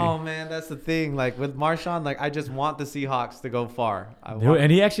crazy. No, man, that's the thing. Like with Marshawn, like I just want the Seahawks to go far.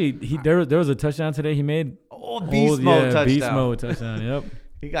 And he actually there was a touchdown today he made. Beast mode touchdown. Beast mode touchdown. Yep.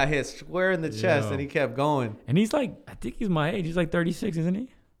 He got hit square in the chest and he kept going. And he's like, I think he's my age. He's like 36, isn't he?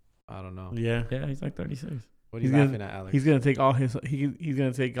 I don't know. Yeah. Yeah, he's like 36. What are you laughing at, Alex? He's gonna take all his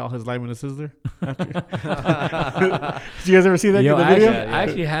lineman to Sizzler. Did you guys ever see that Yo, video? I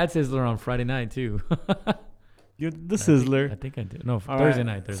actually had Sizzler on Friday night too. You're the Sizzler. I think I did. No, All Thursday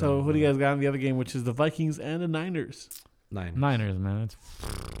right. night. So who do you guys got in the other game, which is the Vikings and the Niners? Niners, man.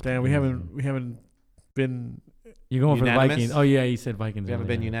 Damn, we haven't been. You're going Unanimous? for the Vikings. Oh yeah, you said Vikings. You haven't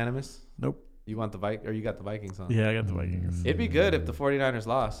been unanimous? Nope. You want the or you got the Vikings on? Yeah, I got the Vikings. It'd be good if the 49ers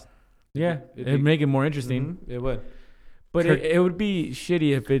lost. Yeah, it'd make it more interesting. Mm-hmm, it would. But it would be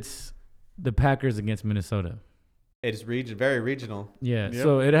shitty if it's the Packers against Minnesota. It's very regional. Yeah, Yep.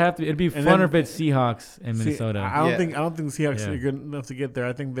 so it'd be funner if it's Seahawks and Minnesota. I don't think the Seahawks Yeah. are good enough to get there.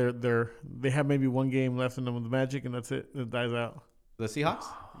 I think they have maybe one game left in them with the Magic, and that's it. It dies out. The Seahawks?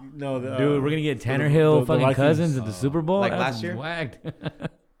 No, Dude, we're gonna get Tannehill, fucking Vikings. Cousins at the Super Bowl. Like That's last year? whacked.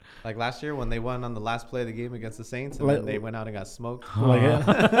 Like last year when they won on the last play of the game against the Saints, and Like- then they went out and got smoked.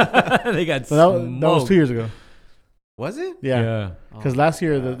 They got So smoked. that was 2 years ago. Was it? Yeah, because last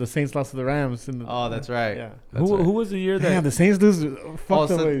year the Saints lost to the Rams. Oh, that's right. Yeah. That's Who right. was the year that? Damn, the Saints lose. Oh, Fuck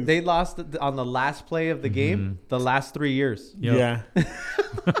the so ways. they lost on the last play of the game the last 3 years. Yep. Yeah.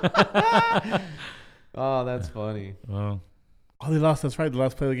 Oh, that's funny. Well, Oh, they lost. That's right. The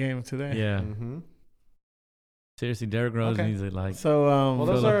last play of the game today. yeah. Mm-hmm. Seriously, Derrick Rose Okay. needs it. Like, So Well,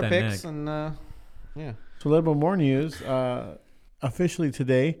 those Fill up are our that picks, neck. and yeah. So a little bit more news. Officially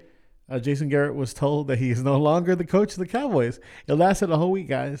today, Jason Garrett was told that he is no longer the coach of the Cowboys. It lasted a whole week,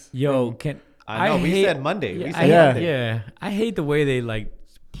 guys. yo, can I know. We hate- said Monday. Yeah, We I, said Yeah. Monday. yeah. I hate the way they like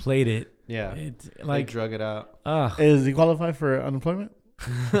played it. Yeah. It's Like like, drug it out. Is he qualified for unemployment?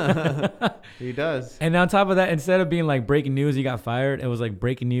 He does. and on top of that, instead of being like breaking news, he got fired. It was like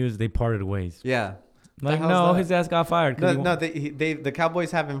breaking news, they parted ways. Yeah. Like, hell's no, that? his ass got fired. 'cause No, he the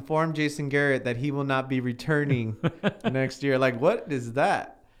Cowboys have informed Jason Garrett that he will not be returning next year. Like, what is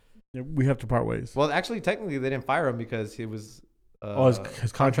that? Yeah, we have to part ways. Well, actually, technically, they didn't fire him because he was.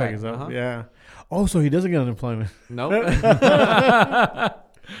 His contract is up. Uh-huh. Yeah. Oh, so he doesn't get unemployment. Nope.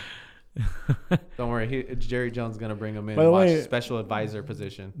 Don't worry, Jerry Jones gonna bring him in. By the Watch way, special advisor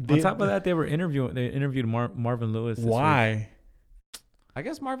position. On top of that, they interviewed Marvin Lewis. this week. Why? I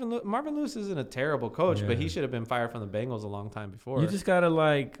guess Marvin Lewis isn't a terrible coach, but Yeah. he should have been fired from the Bengals a long time before. You just gotta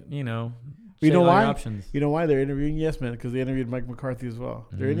like, You know check all your why? options. You know why they're interviewing Yes Man? Because they interviewed Mike McCarthy as well.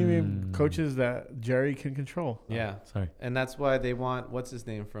 They're interviewing coaches that Jerry can control. Yeah, Sorry. and that's why they want what's his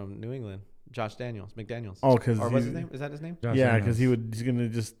name from New England, McDaniels. Oh, because or what's his name? Is that his name? Josh Yeah, Daniels. because he's gonna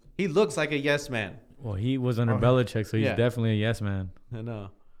just. He looks like a yes man. Well, he was under Oh, Belichick, so he's yeah. definitely a yes man. I know.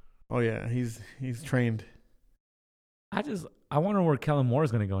 Oh yeah, he's trained. I wonder where Kellen Moore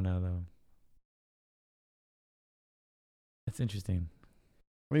is gonna go now, though. That's interesting.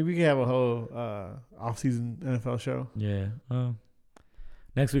 I mean, we could have a whole off-season NFL show. Yeah.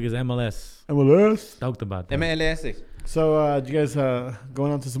 Next week is MLS. MLS. Stoked about that. MLS. So, did you guys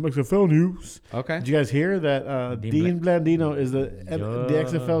going on to some XFL news? Okay. Did you guys hear that Dean Blandino is the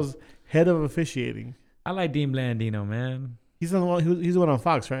XFL's head of officiating? I like Dean Blandino, man. He's the one. He's the one on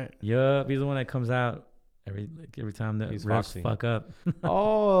Fox, right? Yup, he's the one that comes out every time that He's refs Foxy. fuck up.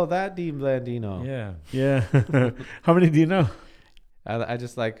 Oh, that Dean Blandino. Yeah. Yeah. How many do you know? I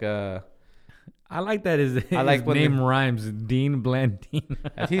just like. I like that his like when name rhymes. Dean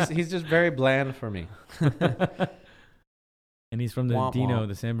Blandino. he's just very bland for me. And he's from the Womp Dino, womp.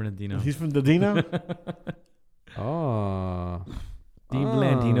 the San Bernardino. He's from the Dino. Oh. Dean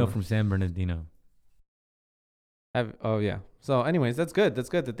Blandino from San Bernardino. Oh yeah. So, anyways, that's good. That's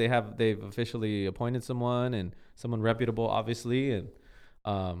good that they've officially appointed someone and someone reputable, obviously,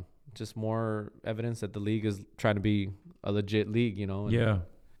 and just more evidence that the league is trying to be a legit league, you know. And,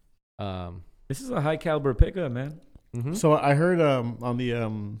 Yeah. This is a high caliber pickup, man. mhm. So I heard on the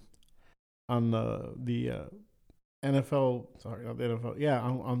NFL. Sorry, not the NFL. Yeah,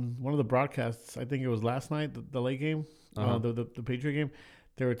 on one of the broadcasts. I think it was last night, the late game, Uh-huh. the Patriot game.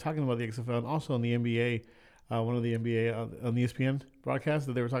 They were talking about the XFL and also on the NBA. One of the NBA on the ESPN broadcast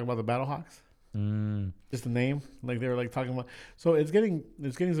that they were talking about the Battlehawks. Just the name, like they were like talking about. So it's getting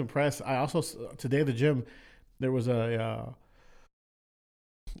some press. I also today at the gym there was a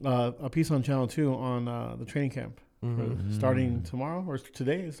piece on Channel 2 on the training camp starting tomorrow or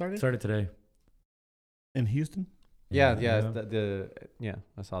today. It started Today. in Houston. Yeah.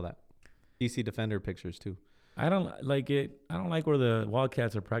 I saw that. DC Defender pictures too. I don't like it. I don't like where the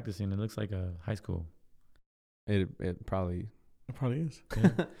Wildcats are practicing. It looks like a high school. It probably is.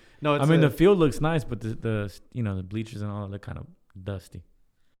 Yeah. no. It's I mean, the field looks nice, but the the bleachers and all look kind of dusty.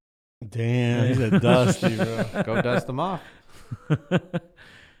 Damn, he's a dusty, bro. go dust them off. A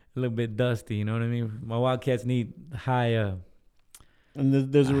little bit dusty, you know what I mean? My Wildcats need high,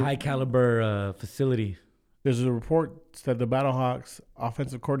 And there's high caliber facility. There's a report that the Battlehawks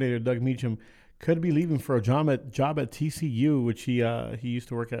offensive coordinator Doug Meacham could be leaving for a job at TCU, which he used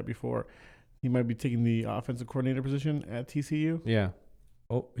to work at before. He might be taking the offensive coordinator position at TCU. Yeah.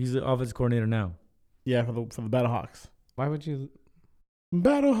 Oh, he's the offensive coordinator now. Yeah, for the Battlehawks. Why would you?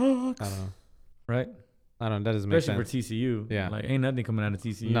 Battlehawks. I don't know. Right? I don't know. That doesn't make sense. Especially for TCU. Yeah. Like, ain't nothing coming out of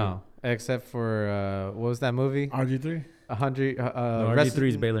TCU. No, except for what was that movie? RG3. 100. RG3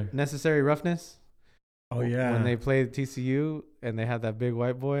 is Baylor. Necessary Roughness. Oh yeah. When they played TCU and they had that big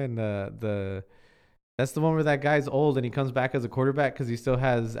white boy and the that's the one where that guy's old and he comes back as a quarterback because he still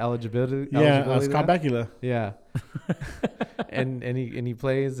has eligibility. Yeah, Scott left. Bakula. Yeah. and he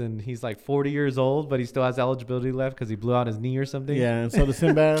plays and he's like 40 years old, but he still has eligibility left because he blew out his knee or something. Yeah, and so the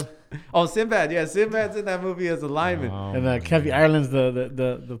Sinbad. Oh, Sinbad. Yeah, Sinbad's in that movie as a lineman. Oh, and Kathy Ireland's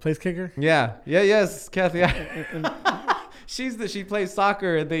the place kicker. Yeah. Yes, Kathy. She plays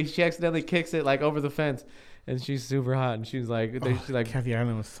soccer and she accidentally kicks it like over the fence, and she's super hot. And she's like, Kathy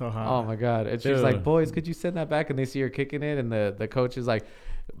Ireland was so hot. Oh my god! And she's like, boys, could you send that back? And they see her kicking it, and the coach is like,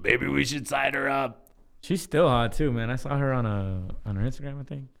 maybe we should sign her up. She's still hot too, man. I saw her on her Instagram, I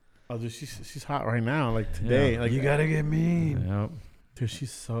think. Oh, dude, she's hot right now. Like today, like you gotta get mean. Yep. Dude,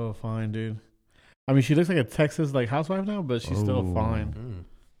 she's so fine, dude. I mean, she looks like a Texas like housewife now, but she's still fine.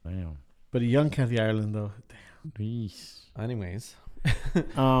 Damn. But a young Kathy Ireland though. Jeez. Anyways,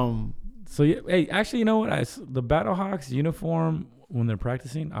 So yeah, hey, actually, you know what? The Battlehawks uniform when they're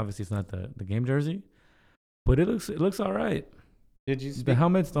practicing, obviously it's not the game jersey, but it looks all right. did you? The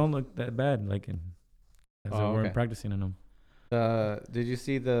helmets don't look that bad, like as they were okay. practicing in them. Did you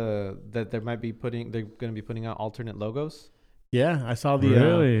see that they're going to be putting out alternate logos? Yeah, I saw the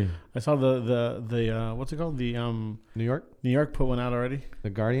Really? I saw the what's it called? The New York put one out already. the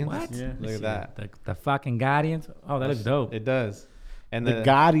Guardians. What? Yeah. Look at that. The fucking Guardians. Oh, that looks dope. It does. And The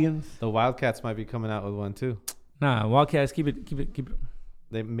Guardians. the Wildcats might be coming out with one too. Nah, Wildcats, keep it.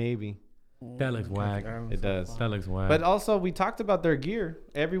 They maybe. That looks whack. It does. That looks whack. But also, we talked about their gear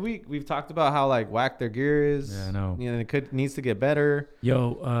every week. We've talked about how like whack their gear is. Yeah, I know. You know, it needs to get better.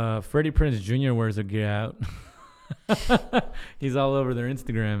 Yo, Freddie Prinze Jr. wears a gear out. He's all over their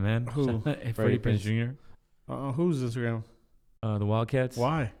Instagram, man. Who? Freddie Prinze Jr. Who's Instagram? The Wildcats.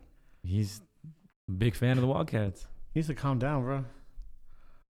 Why? He's a big fan of the Wildcats. He needs to calm down, bro.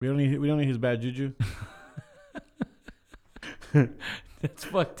 We don't need his bad juju. That's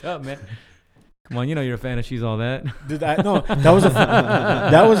fucked up, man. Come on, you know you're a fan of She's All That. Dude, that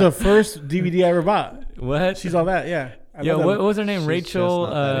was the first DVD I ever bought. What? She's All That, yeah. Yo, what was her name? She's Rachel.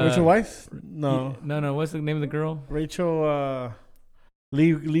 just not that Rachel Weisz? No. No. What's the name of the girl? Rachel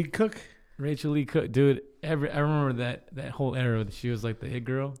Lee Cook. Rachel Lee Cook. Dude, I remember that whole era. She was like the it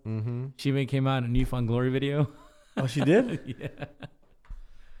girl. Mm-hmm. She even came out in a New Found Glory video. Oh, she did? Yeah.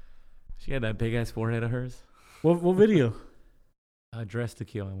 She had that big ass forehead of hers. What video? Dress to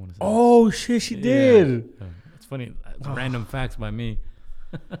Kill, I want to say. Oh shit, she did. Yeah. It's funny. Random facts by me.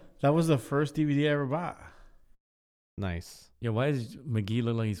 That was the first DVD I ever bought. Nice. Yeah, why does McGee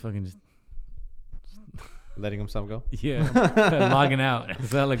look like he's fucking just Letting himself go. yeah logging out? Is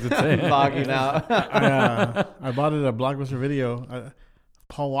that like the thing? Logging out. I bought it at Blockbuster Video.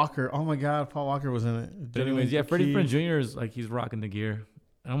 Paul Walker. Oh my God, Paul Walker was in it. But anyways, yeah, Freddie Prinze Jr. is like he's rocking the gear.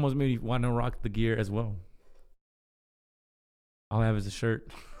 It almost made me want to rock the gear as well. All I have is a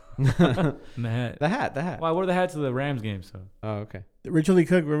shirt and the hat. The hat. Well, I wore the hat to the Rams game, so. Oh, okay. Rachel Lee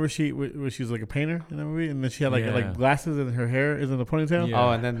Cook. Remember she was like a painter in that movie, and then she had like glasses, and her hair is in the ponytail. Yeah. Oh,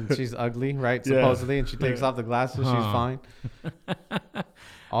 and then she's ugly, right? Yeah. Supposedly, and she takes off the glasses. She's fine.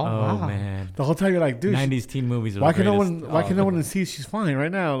 Oh wow. Man. The whole time you're like, dude, 90s teen movies are why the can greatest. why can no one see she's fine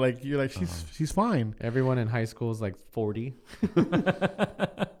right now? Like you're like she's fine. Everyone in high school is like 40.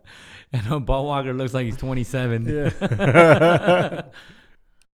 And Paul Walker looks like he's 27. Yeah.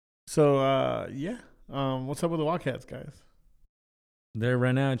 So what's up with the Wildcats, guys? They're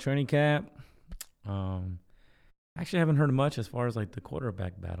right now at training camp. Actually, haven't heard much as far as like the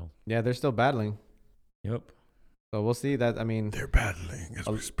quarterback battle. Yeah, they're still battling. Yep. So we'll see that. I mean, They're battling as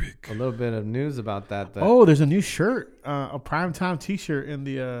we speak. a little bit of news about that. Oh, there's a new shirt, a primetime T-shirt in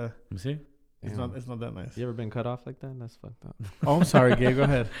the. Let me see. It's not that nice. You ever been cut off like that? That's fucked up. Oh, I'm sorry, Gabe. Go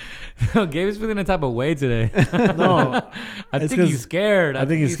ahead. Gabe is feeling a type of way today. No, I think he's scared. I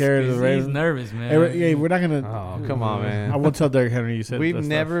think he's scared of the He's Ravens. nervous, man. Hey, we're not gonna. Oh, come on, man. I won't tell Derrick Henry you said We've that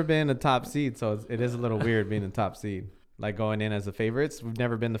never been a top seed, so it is a little weird being a top seed. Like going in as the favorites. We've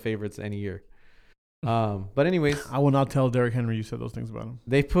never been the favorites any year. But anyways, I will not tell Derrick Henry you said those things about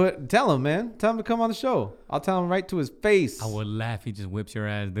him. tell him, man. Tell him to come on the show. I'll tell him right to his face. I would laugh. He just whips your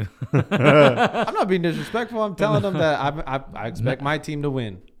ass, dude. I'm not being disrespectful. I'm telling him that I expect my team to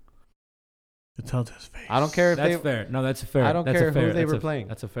win. You tell to his face. I don't care if That's fair. No, that's fair. I don't That's care a fair, who they that's were a- playing.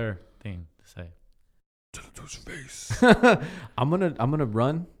 That's a fair thing to say. Tell it to his face. I'm gonna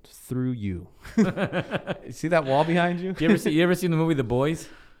run through you. See that wall behind you? You ever seen the movie The Boys?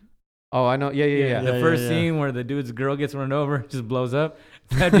 Oh, I know. Yeah. The first scene where the dude's girl gets run over, just blows up.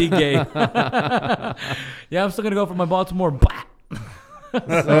 That'd be gay. Yeah, I'm still gonna go for my Baltimore.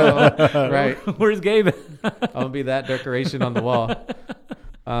 So, right. Where's Gabe? I'm gonna be that decoration on the wall.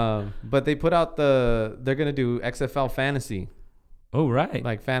 But they put out they're gonna do XFL fantasy, Oh, right.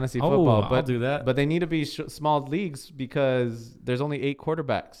 like fantasy football. I'll do that. But they need to be small leagues because there's only 8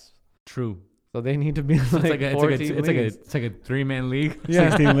 quarterbacks. True. So they need to be It's like a 14 leagues. 3-man league. Yeah.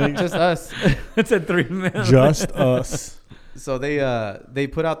 16 leagues. Just us. It's a 3-man. Just us. So they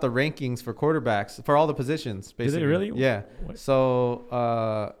put out the rankings for quarterbacks for all the positions. Basically. really? Yeah. What?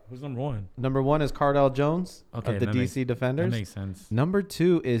 So Who's number 1? number 1 is Cardell Jones Okay, of the that DC Defenders. That makes sense. Number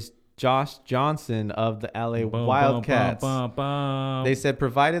 2 is Josh Johnson of the LA Bum, Wildcats. bum, bum, bum. They said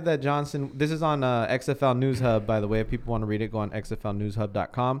provided that Johnson. This is on XFL News Hub, by the way. If people want to read it, go on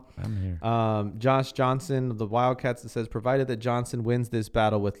xflnewshub.com. I'm here. Josh Johnson of the Wildcats. It says provided that Johnson wins this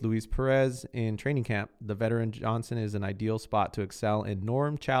battle with Luis Perez in training camp, the veteran Johnson is an ideal spot to excel in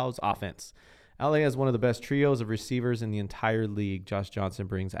Norm Chow's offense. LA has one of the best trios of receivers in the entire league. Josh Johnson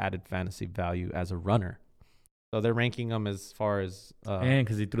brings added fantasy value as a runner. So they're ranking him as far as And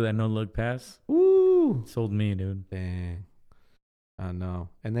because he threw that no-look pass. Woo! Sold me, dude. Dang. I know.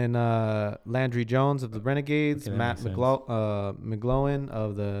 And then Landry Jones of the Renegades, Okay, that Matt makes sense. McGlowan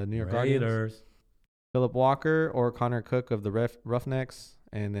of the New York Guardians, Raiders. Philip Walker or Connor Cook of the Roughnecks,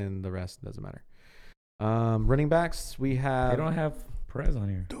 and then the rest doesn't matter. Running backs, we have They don't have Perez on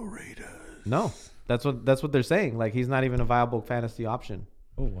here. The Raiders. no. That's what they're saying. Like he's not even a viable fantasy option.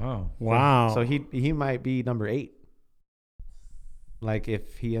 Oh, wow. Wow. So he might be number 8. Like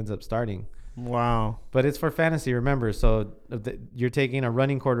if he ends up starting. Wow. But it's for fantasy, remember. So you're taking a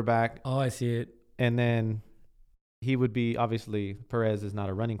running quarterback, Oh, I see it. and then he would be obviously Perez is not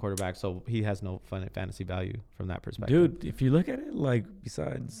a running quarterback, so he has no fantasy value from that perspective. Dude, if you look at it, like,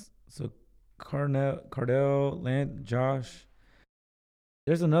 besides, so Cardell, Josh,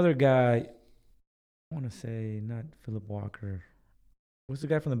 there's another guy, I want to say, not Philip Walker. What's the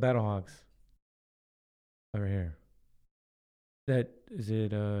guy from the Battlehawks? Over here. Is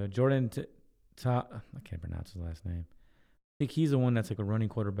it Jordan I can't pronounce his last name. I think he's the one that's like a running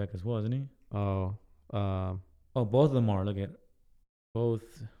quarterback as well, isn't he? Oh, Oh, both of them are. Look at both.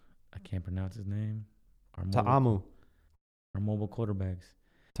 I can't pronounce his name. Our mobile quarterbacks.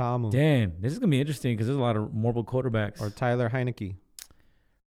 Ta'amu. Damn, this is gonna be interesting because there's a lot of mobile quarterbacks. Or Tyler Heineke.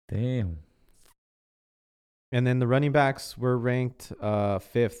 Damn. And then the running backs were ranked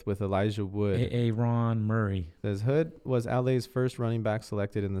 5th with Elijah Wood. Ron Murray. Says Hood was LA's first running back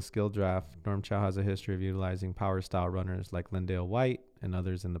selected in the skill draft. Norm Chow has a history of utilizing power style runners like Lindale White and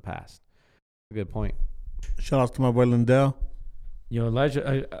others in the past. A good point. Shout out to my boy Lindell. Yo,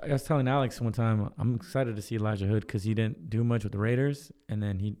 Elijah. I was telling Alex one time, I'm excited to see Elijah Hood because he didn't do much with the Raiders, and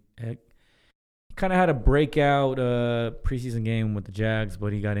then he kind of had a breakout preseason game with the Jags,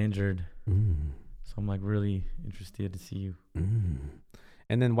 but he got injured. So I'm like really interested to see you.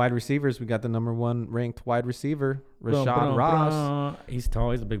 And then wide receivers, we got the number 1 ranked wide receiver, Rashad Ross. He's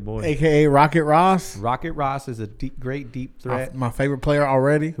tall. He's a big boy. A.K.A. Rocket Ross. Rocket Ross is a great deep threat My favorite player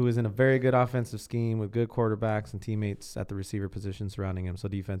already. who is in a very good offensive scheme with good quarterbacks and teammates at the receiver position surrounding him. So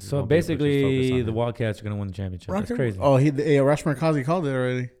defense. So basically, the Wildcats are going to win the championship. That's crazy. Oh, Arash Markazi called it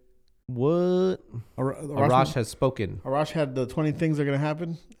already. What? Arash has spoken. Arash had the 20 things that are going to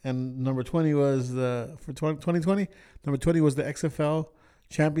happen. And number 20 was for 2020, number 20 was the XFL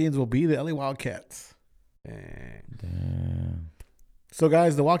champions will be the LA Wildcats. Damn. So,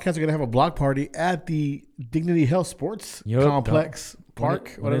 guys, the Wildcats are going to have a block party at the Dignity Health Sports Complex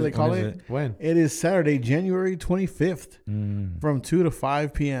Park, whatever they call it. When? It is Saturday, January 25th from 2 to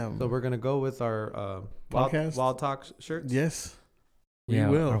 5 p.m. So we're going to go with our Podcast? Wild Talk shirts? Yes, Yeah,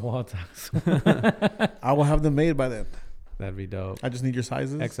 we will. our Wild Talks. I will have them made by then. That'd be dope. I just need your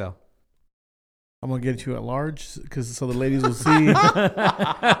sizes. XL. I'm gonna get you at large because so the ladies will see.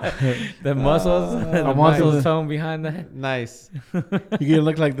 The muscles, the muscles tone behind that. Nice. You can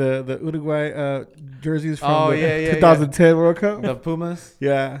look like the Uruguay jerseys from the 2010 World Cup. The Pumas.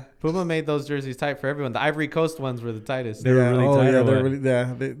 Yeah, Puma made those jerseys tight for everyone. The Ivory Coast ones were the tightest. They were really tight. Yeah, they're really.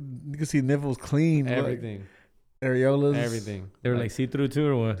 Yeah, you can see nipples clean. Everything. Like, areolas. Everything. They were like see-through too,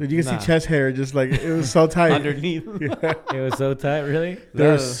 or what? Dude, you can see chest hair just like it was so tight. Underneath. Yeah. It was so tight, really? They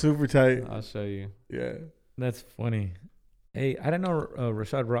were super tight. I'll show you. Yeah. That's funny. Hey, I didn't know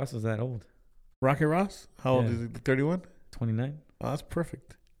Rashad Ross was that old. Rocket Ross? How old is he? 31? 29. Oh, that's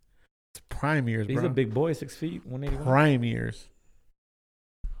perfect. It's prime years, He's bro. a big boy, 6 feet, 181. Prime years.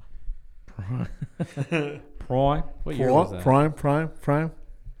 Prime. What year was that? Prime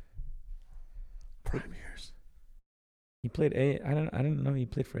years. He played I didn't know he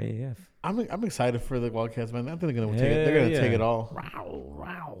played for AAF. I'm excited for the Wildcats, man. I think they're gonna take it. They're gonna take it all.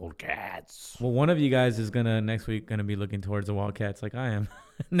 Wildcats. Well, one of you guys is next week gonna be looking towards the Wildcats like I am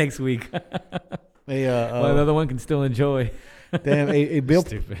next week. Hey, well, the other one can still enjoy. Damn, Bill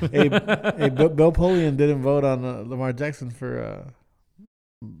Stupid. Bill Polian didn't vote on Lamar Jackson for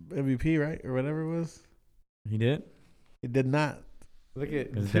MVP, right, or whatever it was. He did. He did not. Look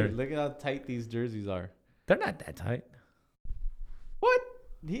at how tight these jerseys are. They're not that tight. What?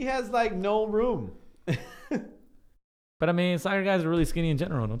 He has like no room. But I mean, soccer guys are really skinny in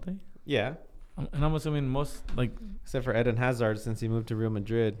general, don't they? Yeah. And I'm assuming most Except for Eden Hazard, since he moved to Real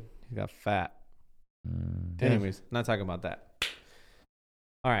Madrid, he got fat. Anyways, not talking about that.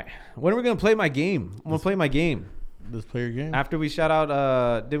 All right. When are we gonna play my game? I'm gonna play my game. Let's play your game. After we shout out,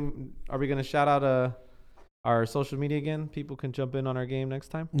 are we gonna shout out our social media again? People can jump in on our game next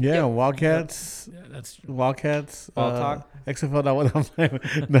time. Yeah, Wildcats. Yeah, that's true. Wildcats. Wild Talk. XFL.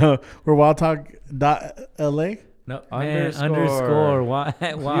 No, we're wildtalk.la. No, Underscore. Wild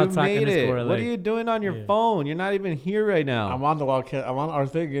You made it. underscore. What are you doing on your phone? You're not even here right now. I'm on the Wildcat. I'm on our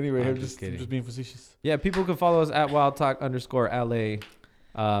thing anyway. I'm I'm just kidding. just being facetious. Yeah, people can follow us at wildtalk_LA.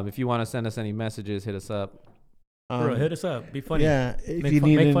 If you want to send us any messages, hit us up. Bro, hit us up. Be funny. Yeah, if Make you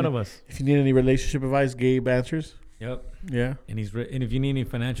need make fun of us. If you need any relationship advice, Gabe answers. Yep. Yeah. And and if you need any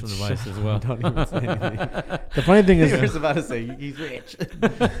financial advice as well. Don't even say anything. The funny thing is, I was about to say he's rich.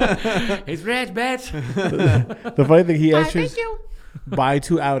 He's rich, bitch. the funny thing he answers. Buy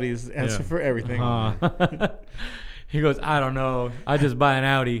 2 Audis. Answer for everything. He goes, I don't know. I just buy an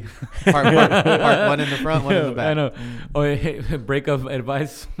Audi. Part one in the front, one in the back. I know. Oh, hey, breakup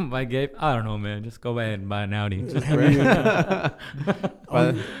advice by Gabe. I don't know, man. Just go ahead and buy an Audi.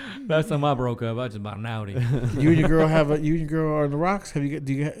 Last time I broke up, I just bought an Audi. You and your girl are on the rocks. Do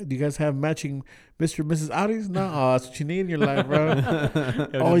you guys have matching Mr. and Mrs. Audis? No, that's what you need in your life, bro.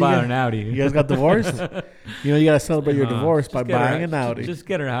 Just buy an Audi. You guys got divorced? You gotta celebrate your divorce by buying an Audi. Just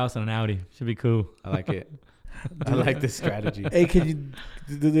get her a house and an Audi. Should be cool. I like it. I like this strategy. Hey, can you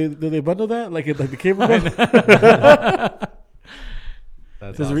do they bundle that like the cable?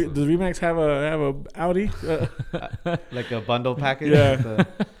 Does awesome. Does Remax have a Audi? Like a bundle package? Yeah.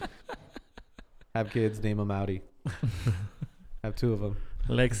 Have kids, name them Audi. Have 2 of them.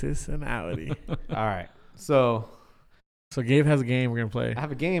 Lexus and Audi. All right. So Gabe has a game we're gonna play. I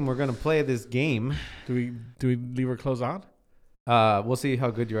have a game. We're gonna play this game. Do we leave our clothes on? We'll see how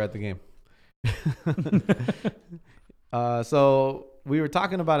good you're at the game. So we were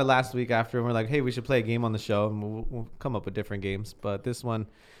talking about it last week after, and we're like, hey, we should play a game on the show, and we'll come up with different games. But this one,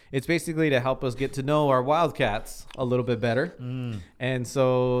 it's basically to help us get to know our Wildcats a little bit better. And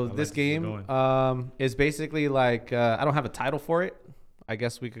so this game is basically like, I don't have a title for it. I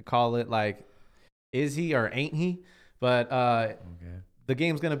guess we could call it like, is he or ain't he? But the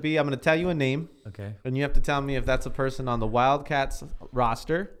game's going to be, I'm going to tell you a name. Okay. And you have to tell me if that's a person on the Wildcats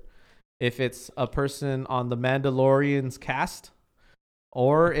roster, if it's a person on the Mandalorian's cast,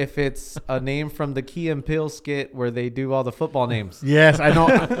 or if it's a name from the Key and Peele skit where they do all the football names. Yes, I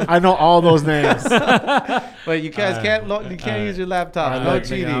know all those names. But you guys can't use your laptop. No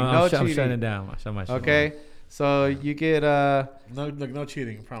cheating. No cheating. I'm shutting it down. Okay. So you get no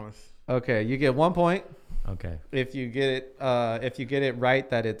cheating, promise. Okay, you get 1 point. Okay. If you get it right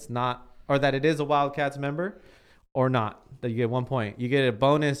that it's not, or that it is a Wildcats member or not, that you get 1 point. You get a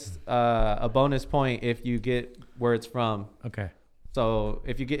bonus point if you get where it's from. Okay. So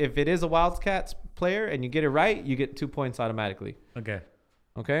if it is a Wildcats player and you get it right, you get 2 points automatically. Okay.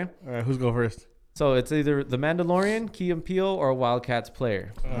 Okay? All right, who's go first? So it's either the Mandalorian, Key and Peele, or a Wildcats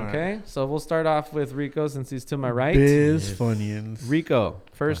player. Okay? Right. So we'll start off with Rico since he's to my right. Biz Funyuns. Rico,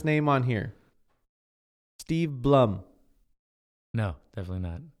 first name on here. Steve Blum. No, definitely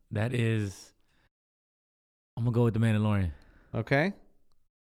not. That is, I'm going to go with the Mandalorian. Okay.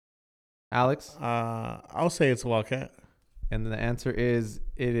 Alex? I'll say it's a Wildcat. And the answer is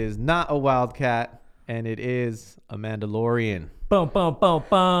it is not a Wildcat, and it is a Mandalorian. Bum, bum, bum,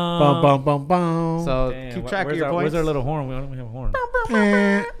 bum. Bum, bum, bum, bum. So Damn, keep track of your points. Where's our little horn? We don't have a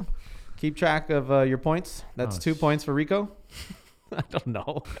horn. Keep track of your points. That's 2 points for Rico. I don't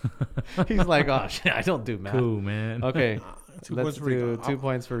know. He's like, oh, shit, I don't do math. Cool, man. Okay. 2 Let's points for do Rico. 2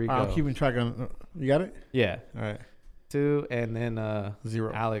 points for Rico. I'm keeping track on. You got it? Yeah. All right. 2, and then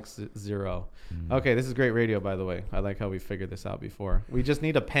 0. Alex 0. Okay, this is great radio, by the way. I like how we figured this out before. We just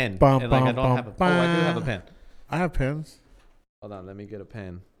need a pen. Bum, and like, I bum, don't have a. bum, Oh, I do have a pen. I have pens. Hold on, let me get a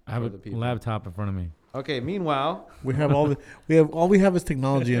pen. I have for a the people. laptop in front of me. Okay. Meanwhile, We have all we have is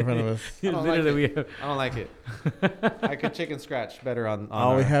technology in front of us. I don't Literally, like it. I don't like it. I could chicken scratch better on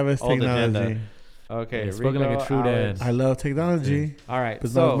All we our have is old technology. agenda. Okay, Yeah, spoken like a true Alex. dad. I love technology, All right,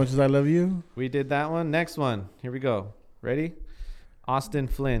 but not as so much as I love you. we did that one. Next one. Here we go. Ready? Austin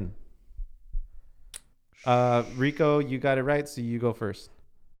Flynn. Rico, you got it right, so you go first.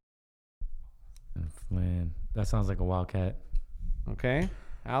 Man, that sounds like a Wildcat. Okay,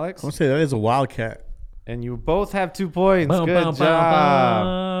 Alex. I'm gonna say that is a Wildcat. And you both have 2 points. Bum, Good bum, job.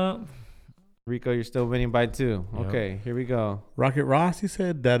 bum, bum. Rico, you're still winning by 2. Yep. Okay, here we go. Rocket Ross, he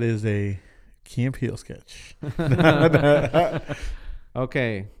said that is a Key and Peele sketch.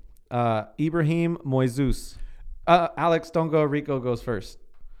 Okay, Ibrahim Moises. Alex, don't go. Rico goes first.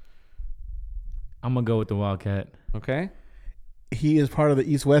 I'm gonna go with the Wildcat. Okay. He is part of the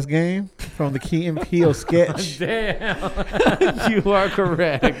East-West game from the Key and Peele sketch. Damn. You are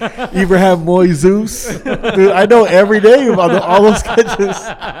correct. Ibrahim Moises. Dude, I know every name about all those sketches.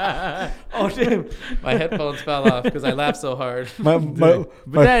 Oh, shit. My headphones fell off because I laughed so hard. But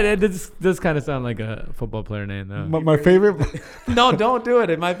that does kind of sound like a football player name, though. My favorite. No, don't do it.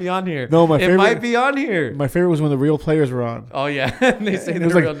 It might be on here. No, my It favorite- might be on here. My favorite was when the real players were on. Oh, yeah. They say It their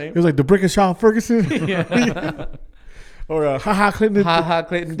was like real name. it was like the Brickenshaw Ferguson Yeah. or haha Clinton. Ha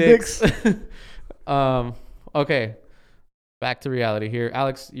Clayton Dix. Okay. Back to reality here.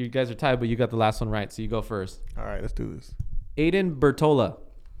 Alex, you guys are tied, but you got the last one right, so you go first. All right, let's do this. Aiden Bertola.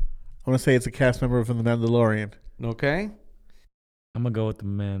 I'm gonna say it's a cast member from The Mandalorian. Okay. I'm gonna go with the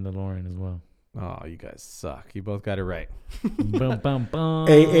Mandalorian as well. Oh, you guys suck. You both got it right. Bum, bum, bum.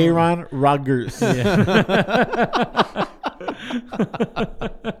 Aaron Rodgers. Yeah.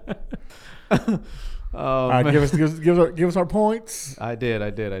 All right, give us our points. I did.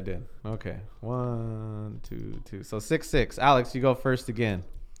 Okay. 1, 2, 2. So 6-6. Alex, you go first again.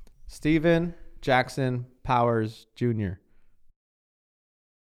 Steven Jackson Powers Jr.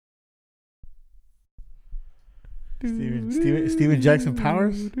 Steven Jackson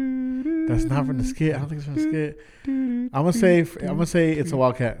Powers. That's not from the skit. I don't think it's from the skit. I'm gonna say it's a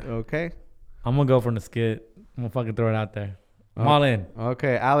Wildcat. Okay. I'm gonna go from the skit. I'm gonna fucking throw it out there. I'm all in.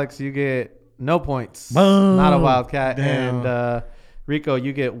 Okay. Alex, you get no points. Boom. Not a Wildcat. Damn. And Rico,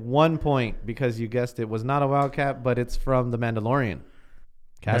 you get 1 point because you guessed it was not a Wildcat, but it's from The Mandalorian.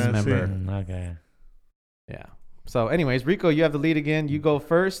 Cast Yeah, member. Okay. Yeah. So anyways, Rico, you have the lead again. You go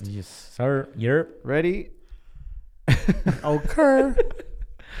first. Yes, sir. Yerp. Ready? Okay.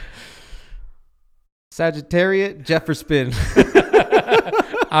 Sagittarius Jefferson.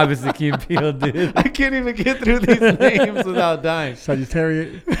 Obviously, Key and Peele did. I can't even get through these names without dying.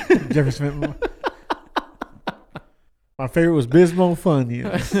 Sagittarius Jefferson. My favorite was Bismo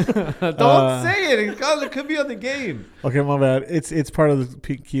Funyuns. Don't say it. It could be on the game. Okay, my bad. It's part of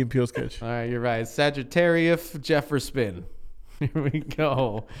the Key and Peele sketch. All right, you're right. Sagittarius Jefferson. Here we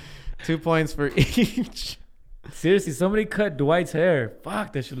go. 2 points for each. Seriously, somebody cut Dwight's hair.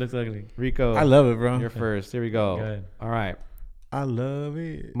 Fuck, that shit looks ugly. Rico, I love it, bro. you're first. Here we go. Good. All right. I love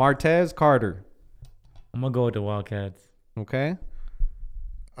it. Martez Carter. I'm gonna go with the Wildcats. Okay.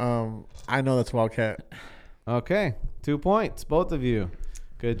 I know that's Wildcat. Okay. 2 points, both of you.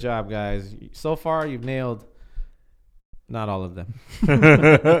 Good job, guys. So far, you've nailed not all of them.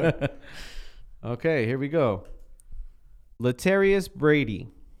 Okay, here we go. Latarius Brady.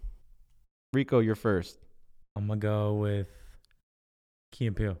 Rico, you're first. I'm gonna go with Key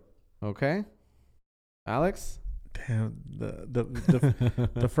and Peele. Okay. Alex? Damn,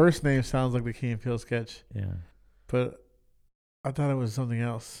 the first name sounds like the Key and Peele sketch, Yeah. but I thought it was something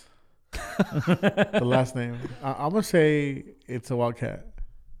else. The last name. I'm gonna say it's a Wildcat.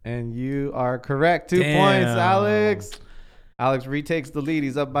 And you are correct. 2 Damn. points, Alex. Alex retakes the lead.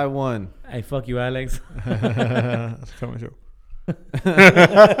 He's up by 1. Hey, fuck you, Alex. It's a comedy show.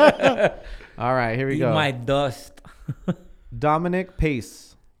 All right, here we Eat go. my dust. Dominic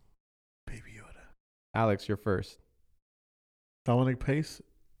Pace. Baby Yoda. Alex, you're first. Dominic Pace,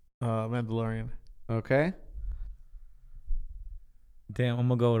 Mandalorian. Okay. Damn, I'm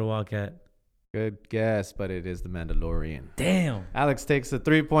gonna go with a Wildcat. Good guess, but it is the Mandalorian. Damn. Alex takes a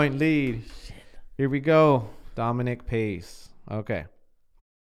 3-point lead. Shit. Here we go. Dominic Pace. Okay.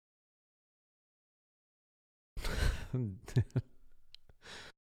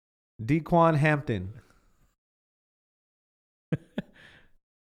 Dequan Hampton.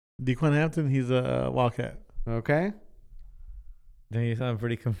 Dequan Hampton, he's a Wildcat. Okay. Then you sound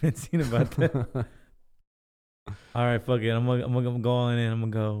pretty convincing about that. All right, fuck it. I'm gonna go all in. I'm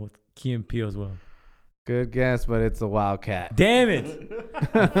gonna go with Key and Peele as well. Good guess, but it's a Wildcat. Damn it!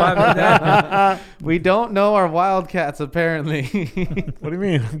 We don't know our Wildcats, apparently. What do you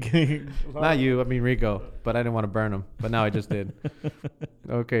mean? I'm kidding. Not you, I mean Rico. But I didn't want to burn him. But now I just did.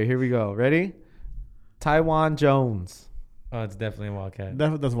 Okay, here we go. Ready? Taiwan Jones. Oh, it's definitely a Wildcat.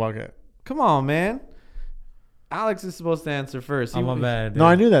 That's Wildcat. Come on, man. Alex is supposed to answer first. I'm bad. Dude. No,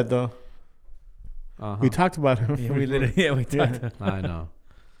 I knew that though. Uh-huh. We talked about him. Yeah, we talked. I know.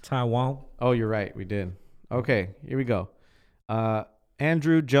 Taiwan. Oh, you're right. We did. Okay, here we go.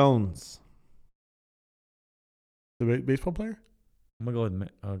 Andrew Jones. The baseball player? I'm gonna go with.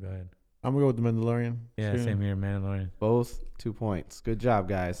 Oh, go ahead. I'm gonna go with the Mandalorian. Yeah, same here, Mandalorian. Both 2 points. Good job,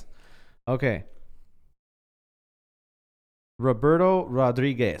 guys. Okay. Roberto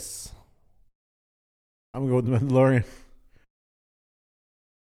Rodriguez. I'm gonna go with the Mandalorian.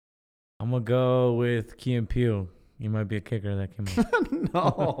 I'm gonna go with Key and Peele. You might be a kicker that came up.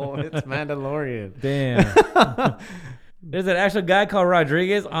 No, it's Mandalorian. Damn. There's an actual guy called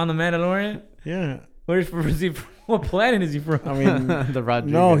Rodriguez on the Mandalorian. Yeah. Where's is he from? What planet is he from? I mean, the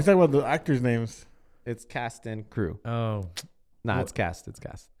Rodriguez. no, he's talking about the actors' names. It's cast and crew. Oh. Nah, it's cast. It's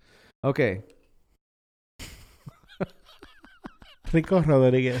cast. Okay. Rico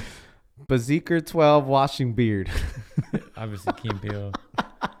Rodriguez. Bazeeker 12 washing beard. Obviously, Key and Peele.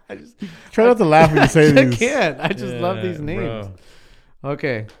 Try not to laugh when you say I these. can't. I just love these names. Bro.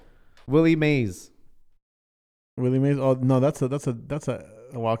 Okay. Willie Mays. Willie Mays. Oh no, that's a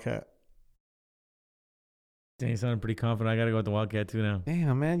Wildcat. Dang, you sounded pretty confident. I gotta go with the Wildcat too now.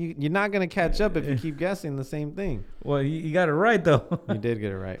 Damn, man. You're not going to catch up if you keep guessing the same thing. Well, you got it right though. You did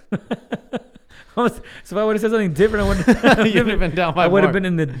get it right. So if I would have said something different, I would You'd have been down by I would have more. been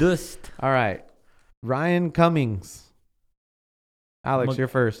in the dust. All right. Ryan Cummings. Alex, you're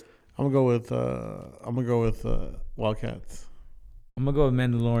first. I'm gonna go with Wildcats. I'm gonna go with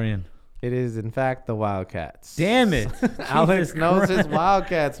Mandalorian. It is, in fact, the Wildcats. Damn it. Alex Jesus knows Christ. his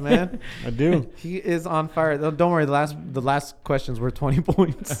Wildcats, man. I do. He is on fire. Don't worry. The last questions were 20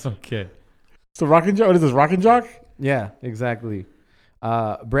 points. Okay. So Rock and Jock. What is this? Rock and Jock? Yeah, exactly.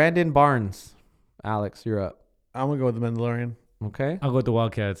 Brandon Barnes. Alex, you're up. I'm gonna go with the Mandalorian. Okay. I'll go with the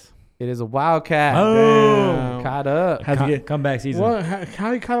Wildcats. It is a Wildcat. Oh. Damn. Caught up. Had to get Comeback season. what?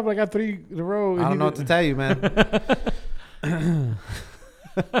 How you caught up? I got 3 in a row. I don't know what to tell you, man.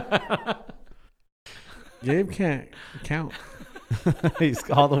 Gabe can't count. He's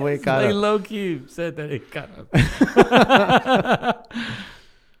all the way caught Like up. low key said that it got up.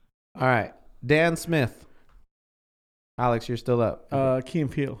 All right. Dan Smith. Alex, you're still up. Key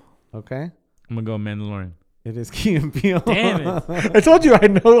and Peele. Okay. I'm gonna go Mandalorian. It is Key and Peele. Damn it. I told you I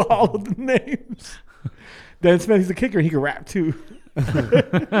know all of the names. Dan Smith, he's a kicker. He can rap too.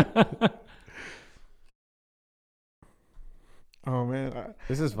 Oh man,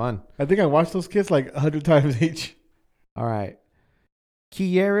 This is fun. I think I watched those kids like 100 times each. All right.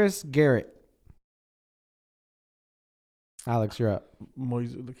 Kieris Garrett. Alex, you're up.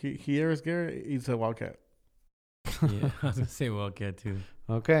 Kieris Garrett, he's a Wildcat. Yeah, I was gonna say Wildcat too.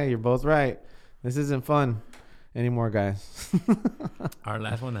 Okay, you're both right. This isn't fun anymore, guys. Our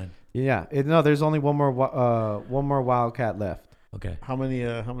last one then. Yeah. No, there's only one more Wildcat left. Okay. How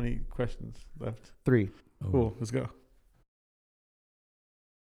many questions left? 3. Ooh. Cool, let's go.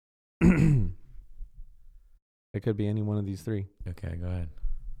 It could be any one of these 3. Okay, go ahead.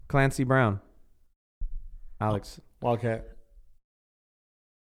 Clancy Brown. Alex. Wildcat.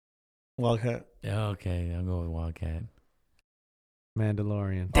 Yeah, okay, I'll go with Wildcat.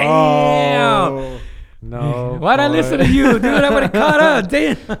 Mandalorian. Damn! Oh. No. Why'd I listen to you, dude? I would have caught up.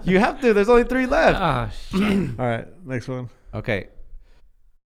 Damn. You have to. There's only 3 left. Ah, shit. All right, next one. Okay.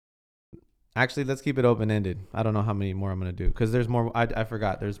 Actually, let's keep it open-ended. I don't know how many more I'm going to do because there's more. I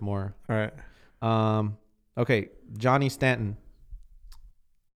forgot. There's more. All right. Okay. Johnny Stanton.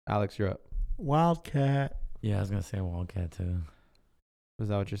 Alex, you're up. Wildcat. Yeah, I was gonna say Wildcat too. Is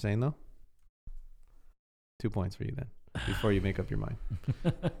that what you're saying, though? 2 points for you then before you make up your mind.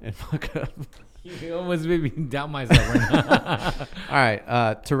 And fuck up. You almost made me doubt myself right now. All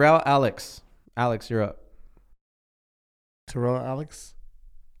right. Terrell Alex. Alex, you're up. Terrell Alex.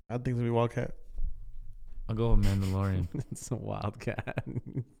 I think it's gonna be Wildcat. I'll go with Mandalorian. It's a Wildcat.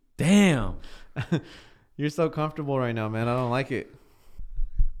 Damn. You're so comfortable right now, man. I don't like it.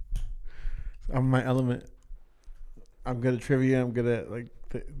 I'm my element. I'm good at trivia. I'm good at like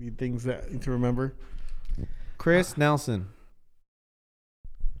the things that I need to remember. Chris Nelson.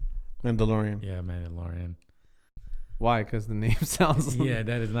 Mandalorian. Yeah, Mandalorian. Why? Because the name sounds. Yeah,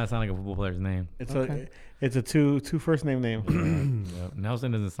 that does not sound like a football player's name. It's a two first name. Yeah.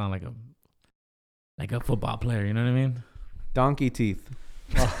 Nelson doesn't sound like a football player. You know what I mean? Donkey teeth.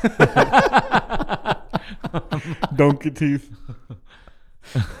 Donkey teeth.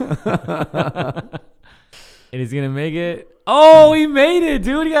 And he's gonna make it. Oh, he made it,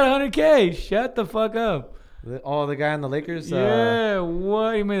 dude. He got 100K. Shut the fuck up. The guy on the Lakers. Yeah,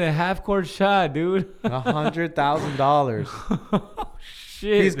 what? He made a half-court shot, dude. $100,000.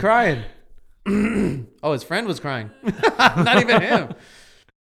 Shit. He's crying. Oh, his friend was crying. Not even him.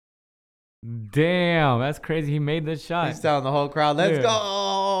 Damn, that's crazy. He made the shot. He's telling the whole crowd, "Let's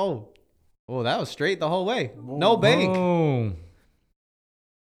go!" Oh, that was straight the whole way. No bank. Boom.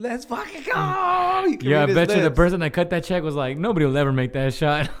 Let's fucking go. Yeah, I bet you the person that cut that check was like, nobody will ever make that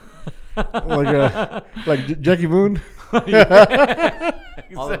shot. like Jackie Moon. I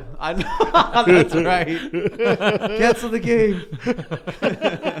know. That's right. Cancel the game.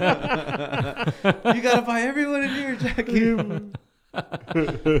 You gotta buy everyone in here, Jackie.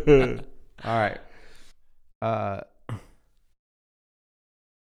 All right.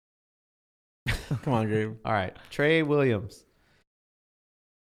 Come on, Gabe. All right. Trey Williams.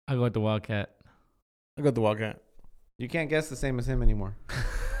 I'll go with the Wildcat. I got the Wildcat. You can't guess the same as him anymore.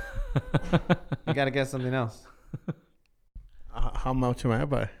 You gotta guess something else. How much am I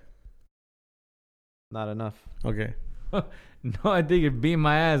by? Not enough. Okay. No, I think you're beating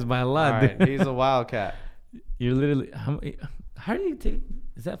my ass by a lot. All right. Dude. He's a Wildcat. You're literally. How do you take?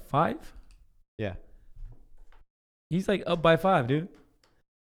 Is that 5? Yeah. He's like up by 5, dude.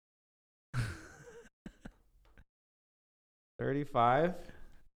 35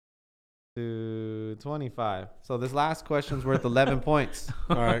 to 25. So this last question's worth 11 points.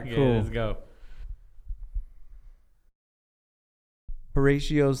 All right, Okay, cool. let's go.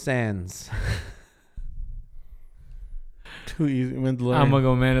 Horatio Sands. Too easy. Mandalorian. I'm gonna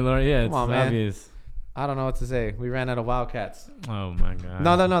go Mandalorian. Yeah, it's Come on, man. obvious. I don't know what to say. We ran out of Wildcats. Oh my god.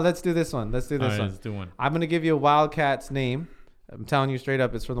 No. Let's do this one. Let's do this one. Let's do one. I'm going to give you a Wildcat's name. I'm telling you straight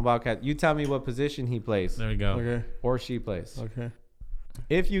up, it's from the Wildcat. You tell me what position he plays There we go. Okay. or she plays. Okay.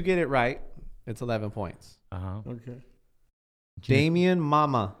 If you get it right, it's 11 points. Okay. Damian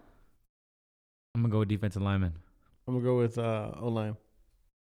Mama. I'm gonna go with defensive lineman. I'm gonna go with O-line.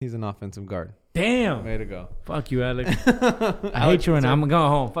 He's an offensive guard. Damn. Way to go. Fuck you, Alex. I hate you right now. I'm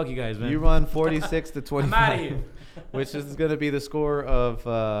going home. Fuck you guys, man. You run 46 to 25. I'm out of here. Which is going to be the score of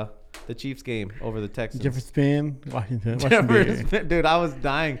the Chiefs game over the Texans. Jefferson, Washington. Dude, I was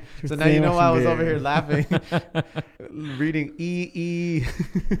dying. So now Jefferson, you know why I was Washington. over here laughing. Reading EE.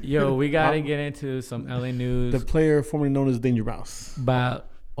 Yo, we got to get into some LA news The player formerly known as Danger Mouse. about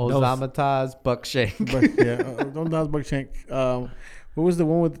Ozamataz Buckshank. But yeah, don't doubt Buckshank. What was the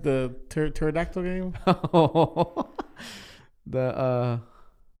one with the pterodactyl game?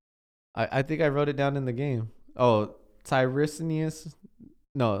 I think I wrote it down in the game. Oh, Tyranus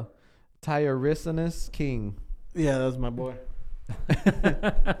King. Yeah, that's my boy.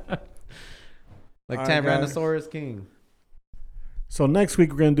 Like All right, Tyrannosaurus King. So next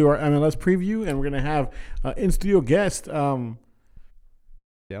week we're gonna do our MLS preview, and we're gonna have in studio guest Tell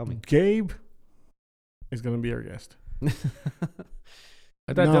me. Gabe is gonna be our guest. I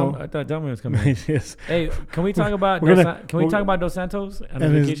thought No. Delmy was coming. Yes. Hey, can we talk about We're Dos, gonna- talk about Dos Santos on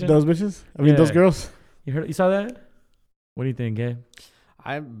And vacation? those bitches. I mean, those Yeah. girls. You saw that? What do you think, Gabe?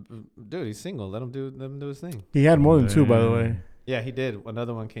 Dude, he's single. Let him do his thing. He had more than 2, by the way. Yeah, he did.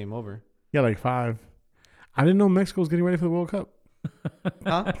 Another one came over. He had like 5. I didn't know Mexico was getting ready for the World Cup.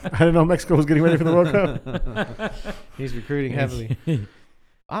 Huh? I didn't know Mexico was getting ready for the World Cup. He's recruiting heavily.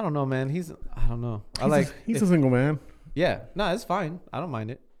 I don't know, man. I don't know. He's a single man. Yeah. No, it's fine. I don't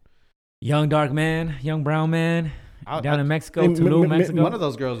mind it. Young dark man, young brown man, down in Mexico, Hey, Tulum, Mexico. One of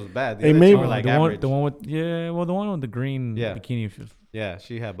those girls was bad. The Hey, other maybe- two were like the one, average. the one with the one with the green bikini. Yeah,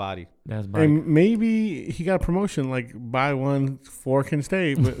 she had body. That's And bike. maybe he got a promotion, like buy 1, 4 can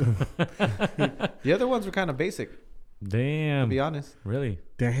stay. But The other ones were kind of basic, to Damn. be honest. Really?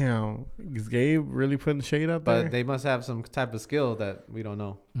 damn, is Gabe really putting the shade out there? But they must have some type of skill that we don't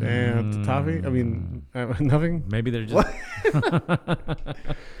know. Damn, Taffy. I mean, nothing. Maybe they're just.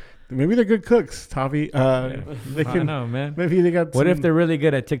 Maybe they're good cooks, Toppy. They I can. don't know, man. Maybe they got. What if they're really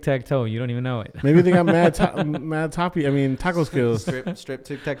good at tic-tac-toe? You don't even know it. Maybe they got mad taco skills. Strip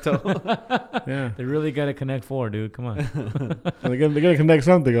tic-tac-toe. Yeah. They're really good at Connect 4, dude. Come on. They're gonna connect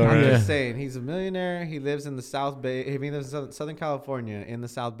something, all I'm right. just saying, he's a millionaire. He lives in the South Bay. He lives in Southern California, in the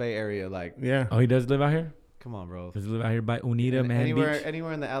South Bay area. Like, Yeah. Oh, he does live out here? come on, bro. Does he live out here by Unita, man?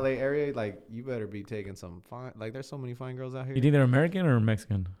 Anywhere in the LA area, like, you better be taking some fine. Like, there's so many fine girls out here. You think they're American or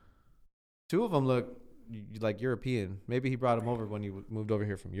Mexican? Two of them look like European. Maybe he brought them over when he moved over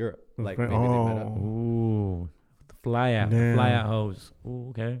here from Europe. Like, maybe they met up. Ooh. The fly out hoes. Ooh,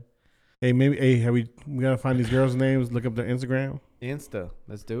 okay. Hey, maybe. We gotta find these girls' names. Look up their Instagram. Insta.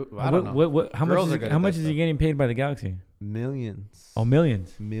 Let's do it. I don't know. How much is he getting paid by the Galaxy? Millions. Oh,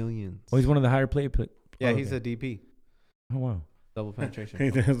 millions. Millions. Oh, he's one of the higher Yeah, he's a DP. Oh, wow. Double penetration. Hey,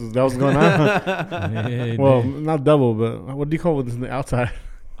 that was going on. Hey, Well, man. not double, but what do you call it? The outside.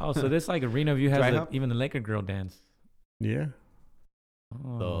 Oh, so this like arena view Dry has hump? even the Laker girl dance. Yeah.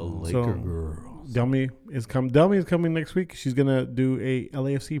 Oh. girls. Delmy is coming next week. She's gonna do a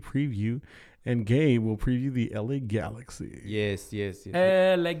LAFC preview, and Gabe will preview the LA Galaxy. Yes.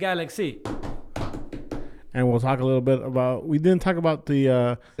 LA Galaxy. And we'll talk a little bit about. We didn't talk about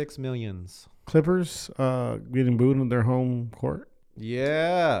the 6 millions. Clippers getting booed in their home court.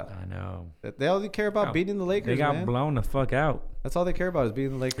 Yeah. I know. They only care about beating the Lakers. They got man. blown the fuck out. That's all they care about is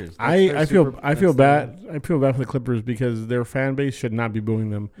beating the Lakers. I feel bad. I feel bad for the Clippers because their fan base should not be booing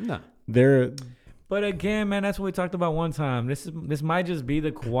them. No. But again, man, that's what we talked about one time. This might just be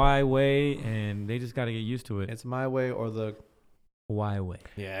the Kawhi way, and they just got to get used to it. It's my way or the Kawhi way.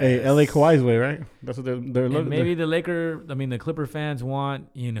 yeah. Hey, LA Kawhi's way, right? That's what they're And looking. maybe the Clipper fans want,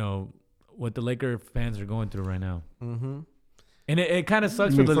 what the Laker fans are going through right now. Mm-hmm. And it kind of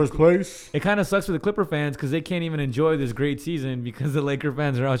sucks for the first place. It kind of sucks for the Clipper fans because they can't even enjoy this great season because the Laker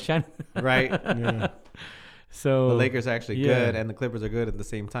fans are out shining. Right. Yeah. So The Lakers are actually yeah. good, and the Clippers are good at the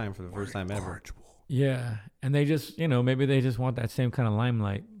same time for the first time ever. Yeah, and they just maybe they just want that same kind of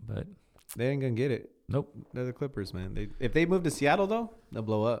limelight, but They ain't gonna get it. nope. They're the Clippers, man. If they move to Seattle though, they'll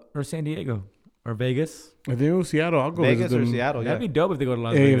blow up. Or San Diego or Vegas. If they win Seattle, I'll go Vegas visit or them. Seattle, yeah. That'd be dope if they go to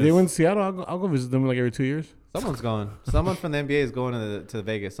Las Hey, Vegas. if they win Seattle, I'll go visit them like every 2 years. Someone's going. Someone from the NBA is going to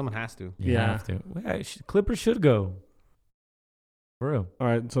Vegas. Someone has to. You Yeah. have to. Well, yeah, Clippers should go. For real. All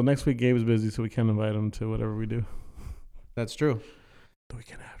right, so next week Gabe is busy, so we can't invite him to whatever we do. That's true. The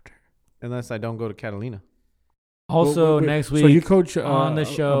weekend after. Unless I don't go to Catalina. Also, Wait, next week so you coach on the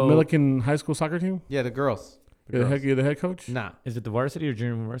show. a Milliken High School soccer team? Yeah, the girls. You're the head coach? Nah, is it the varsity or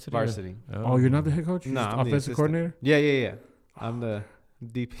junior varsity? varsity. Oh, you're not the head coach? You're No, just I'm the offensive assistant. coordinator? Yeah. I'm the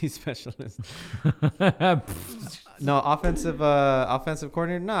DP specialist. No, offensive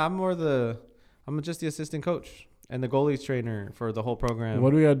coordinator. No, I'm just the assistant coach and the goalies trainer for the whole program. What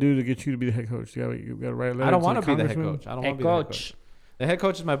do we got to do to get you to be the head coach? You got to write a letter I don't to want to be the head congressman? coach. I don't Hey, want to be the head coach. coach. The head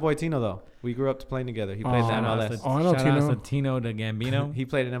coach is my boy Tino, though. We grew up playing together. He plays in Shout out MLS. to- Oh, I know shout out Tino. to Tino de Gambino. He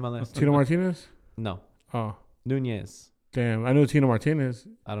played in MLS. Tino Martinez? No, Oh, Nunez. damn. I know Tino Martinez.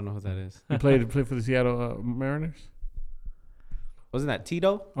 I don't know who that is. He played for the Seattle Mariners. Wasn't that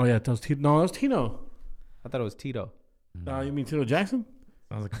Tito? Oh, yeah. That was Tino. No, that was Tino. I thought it was Tito. You mean Tito Jackson?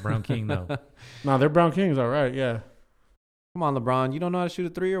 Sounds like a Brown King, though. No, they're Brown Kings. All right, yeah. Come on, LeBron. You don't know how to shoot a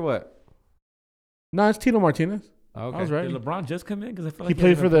three or what? No, it's Tino Martinez. Okay. I was right. Did LeBron just come in? Because I feel He like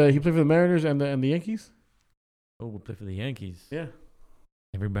played for the Mariners and the Yankees. Oh, we play for the Yankees. Yeah.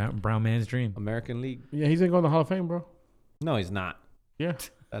 Every brown man's dream. American League. Yeah, he's gonna go in the Hall of Fame, bro. No, he's not. Yeah,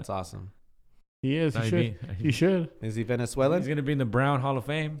 That's awesome. he is. He should. He should. Is he Venezuelan? He's gonna be in the Brown Hall of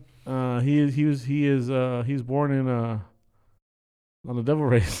Fame. He's born in on the Devil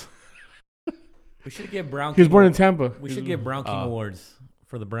Rays. We should get Brown. He was King born in Award- Tampa. We should get Brown King Oh. Awards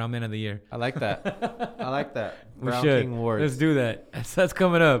for the Brown Man of the Year. I like that. I like that. We Brown should. King Awards. Let's do that. That's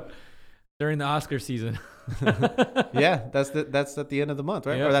coming up during the Oscar season. Yeah, that's at the end of the month,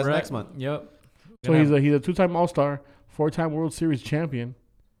 right? Yep, Or that's right. next month. Yep. So he's a 2-time All-Star, 4-time World Series champion,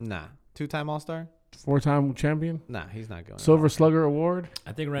 Nah. 2-time All-Star? 4-time champion, Nah, he's not going. Silver Slugger Award.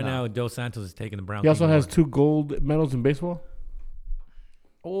 I think right No. now Dos Santos is taking the Brown. He also King has Award. 2 gold medals in baseball.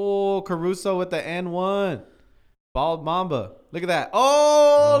 Oh, Caruso with the N1. Bald Mamba. Look at that.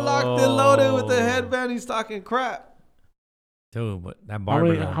 Oh, locked and loaded with the headband. He's talking crap. Dude, but that How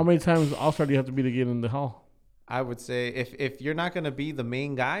barber. how many times All-Star do you have to be to get in the Hall? I would say if you're not going to be the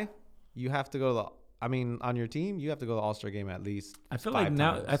main guy, you have to go to on your team, you have to go to the All-Star game at least. I feel 5 like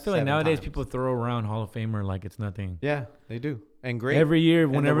now. times, I feel like 7 nowadays times. people throw around Hall of Famer like it's nothing. Yeah, they do. And great. Every year,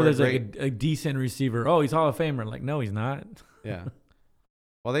 And the whenever word there's like a decent receiver, oh, he's Hall of Famer. Like, no, he's not. Yeah.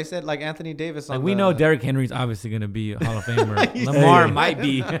 Well, they said like Anthony Davis. Like On we know Derrick Henry's obviously gonna be a Hall of Famer. Lamar might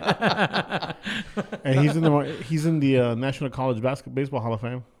be. And he's in the National College Baseball Hall of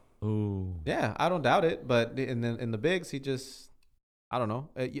Fame. Ooh. Yeah, I don't doubt it. But in the bigs, he just, I don't know.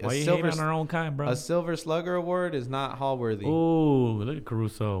 Why you hating on our own kind, bro? A Silver Slugger award is not Hall worthy. Ooh, look at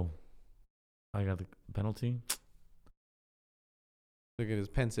Caruso. I got the penalty. Look at his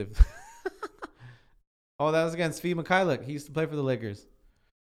pensive. Oh, that was against Steve Mikhailuk. He used to play for the Lakers.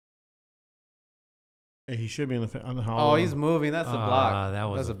 Hey, he should be on the Hall. Oh, he's moving. That's a block.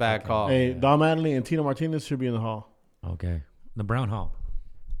 That's a bad call. Hey, Don Mattingly and Tino Martinez should be in the Hall. Okay. The Brown Hall.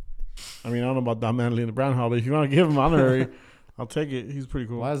 I mean, I don't know about Don Mattingly in the Brown Hall, but if you want to give him honorary, I'll take it. He's pretty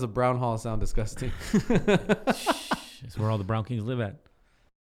cool. Why does the Brown Hall sound disgusting? It's where all the Brown Kings live at.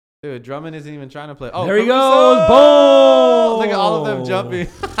 Dude, Drummond isn't even trying to play. Oh, there he Caruso! goes. Boom! Look at all of them jumping.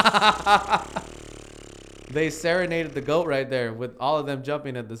 They serenaded the GOAT right there with all of them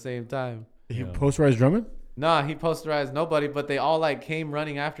jumping at the same time. He posterized Drummond? Nah, he posterized nobody, but they all like came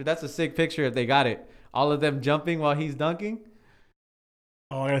running after. That's a sick picture if they got it. All of them jumping while he's dunking.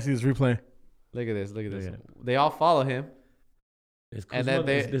 Oh, I gotta see this replay. Look at this. Yeah. They all follow him. And then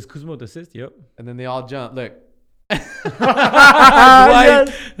there's Kuzma with the assist, yep. And then they all jump. Look. Yes.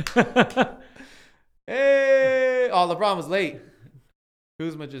 Hey! Oh, LeBron was late.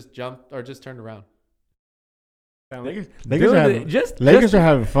 Kuzma just jumped or just turned around. Lakers are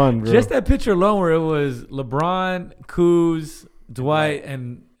having fun, bro. Just that picture alone where it was LeBron, Kuz, Dwight,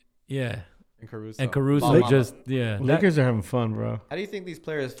 and Caruso. Lakers are having fun, bro. How do you think these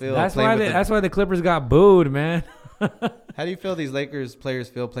players feel? That's why the Clippers got booed, man. How do you feel these Lakers players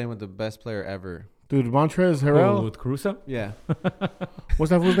feel playing with the best player ever? Dude, Montrezl Harrell. With Caruso? Yeah. What's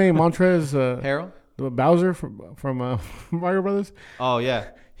that fool's name? Montrezl Harrell? Bowser from Mario Brothers? Oh,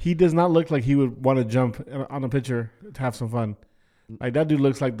 yeah. He does not look like he would want to jump on a picture to have some fun. Like, that dude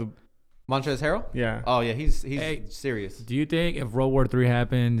looks like the... Montrezl Harrell? Yeah. Oh, yeah. He's serious. Do you think if World War III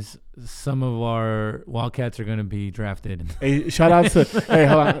happens, some of our Wildcats are going to be drafted? Hey, shout outs to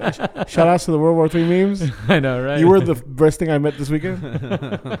the World War III memes. I know, right? You were the best thing I met this weekend.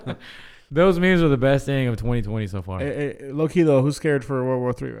 Those memes are the best thing of 2020 so far. Hey, low key though, who's scared for World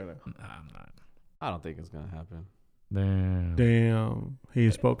War III right now? I'm not. I don't think it's going to happen. Damn. He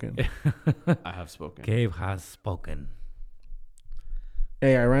has spoken. I have spoken. Gabe has spoken.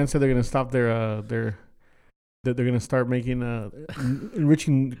 Hey, Iran said they're going to stop that they're going to start making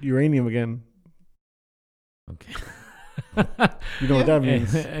enriching uranium again. Okay. You know what that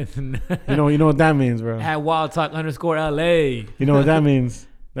means. You know what that means, bro. At WildTalk_LA. You know what that means.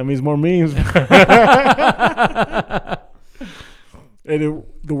 That means more memes. And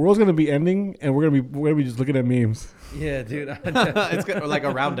the world's gonna be ending, and we're gonna be just looking at memes. Yeah, dude. It's like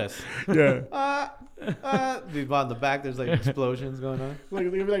around us. Yeah. On the back, there's like explosions going on.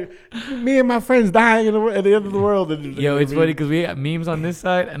 Like me and my friends dying at the end of the world. Yo, it's funny because we got memes on this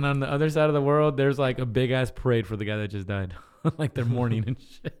side, and on the other side of the world, there's like a big ass parade for the guy that just died. Like they're mourning and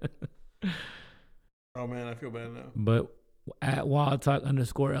shit. Oh man, I feel bad now. But at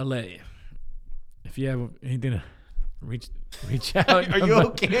WildTalk_LA, if you have anything to reach out. Are you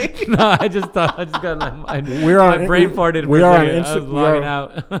okay? No, I just got my brain farted. We are on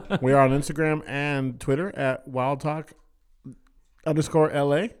out. We are on Instagram and Twitter at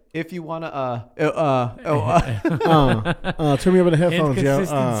WildTalk_LA. If you wanna turn me over the headphones,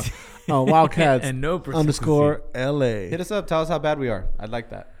 yo. Wildcats and no _LA. Hit us up. Tell us how bad we are. I'd like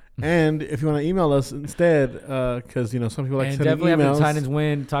that. And if you want to email us instead, because some people like to send definitely emails. Have the Titans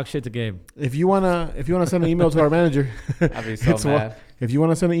win. Talk shit to Gabe. If you wanna send an email to our manager, I'd be so mad. If you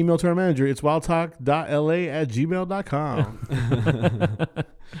want to send an email to our manager, it's wildtalk.la@gmail.com.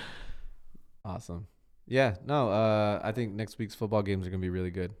 Awesome. Yeah. No. I think next week's football games are gonna be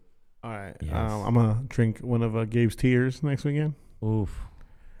really good. All right. Yes. I'm gonna drink one of Gabe's tears next weekend. Oof.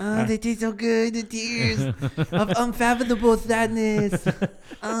 Oh, they taste so good. The tears of unfathomable sadness.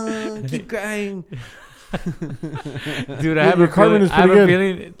 Oh, keep crying. Dude, I have a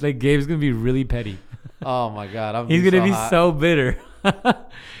feeling like Gabe's going to be really petty. Oh, my God. He's going to be so bitter.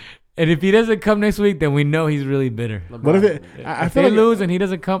 And if he doesn't come next week, then we know he's really bitter. What if if they lose and he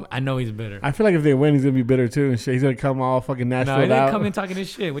doesn't come, I know he's bitter. I feel like if they win, he's going to be bitter too. And shit. He's going to come all fucking Nashville out. No, he's going to come in talking his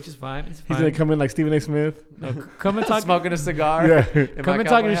shit, which is fine. It's fine. He's going to come in like Stephen A. Smith. No, come and talk. Smoking a cigar. Yeah. Come and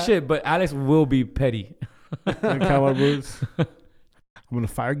talking his shit, but Alex will be petty. And cowboy boots. I'm going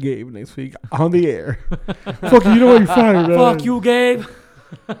to fire Gabe next week on the air. Fuck you, know what you're fired, man. Fuck you, Gabe.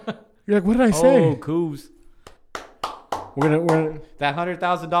 You're like, what did I say? Oh, Coos. We're that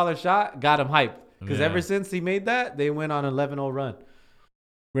 $100,000 shot got him hyped. Because Yeah. ever since he made that, they went on an 11-0 run.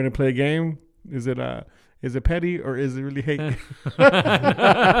 We're gonna play a game. Is it Is it petty or is it really hate? They're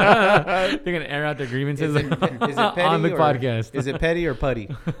gonna air out their grievances Is it petty on the or, podcast. Is it petty or putty?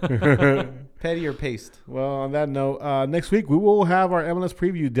 Petty or paste? Well, on that note, next week we will have our MLS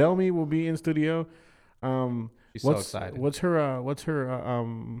preview. Delmy will be in studio. She's so excited. What's her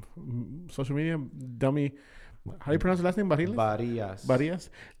social media? Delmy. How do you pronounce the last name? Barillas. Barillas.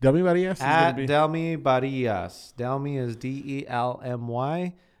 Delmy Barillas. At Delmy Barillas. Delmy is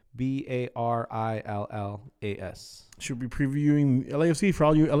DELMY BARILLAS. Should be previewing LAFC for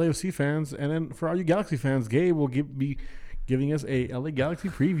all you LAFC fans, and then for all you Galaxy fans, Gabe will be giving us a LA Galaxy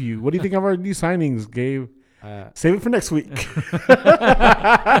preview. What do you think of our new signings, Gabe? Save it for next week.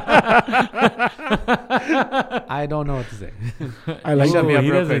 I don't know what to say. I like. Shut me up he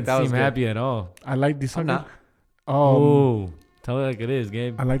real doesn't quick. That was seem good. happy at all. I like this I'm soccer. not. Oh, tell it like it is,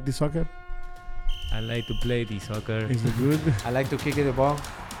 Gabe. I like this soccer. I like to play the soccer. Is it good? I like to kick the ball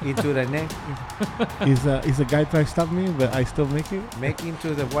into the net. Is a guy trying to stop me, but I still make it? Make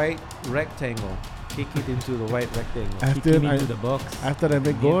into the white rectangle. Kick it into the white rectangle. Kicking into the box. After I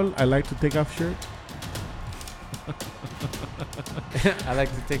make goal, I like to take off shirt. I like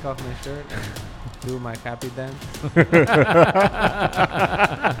to take off my shirt and do my happy dance.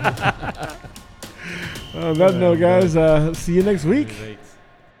 On that note, guys, see you next week. Great.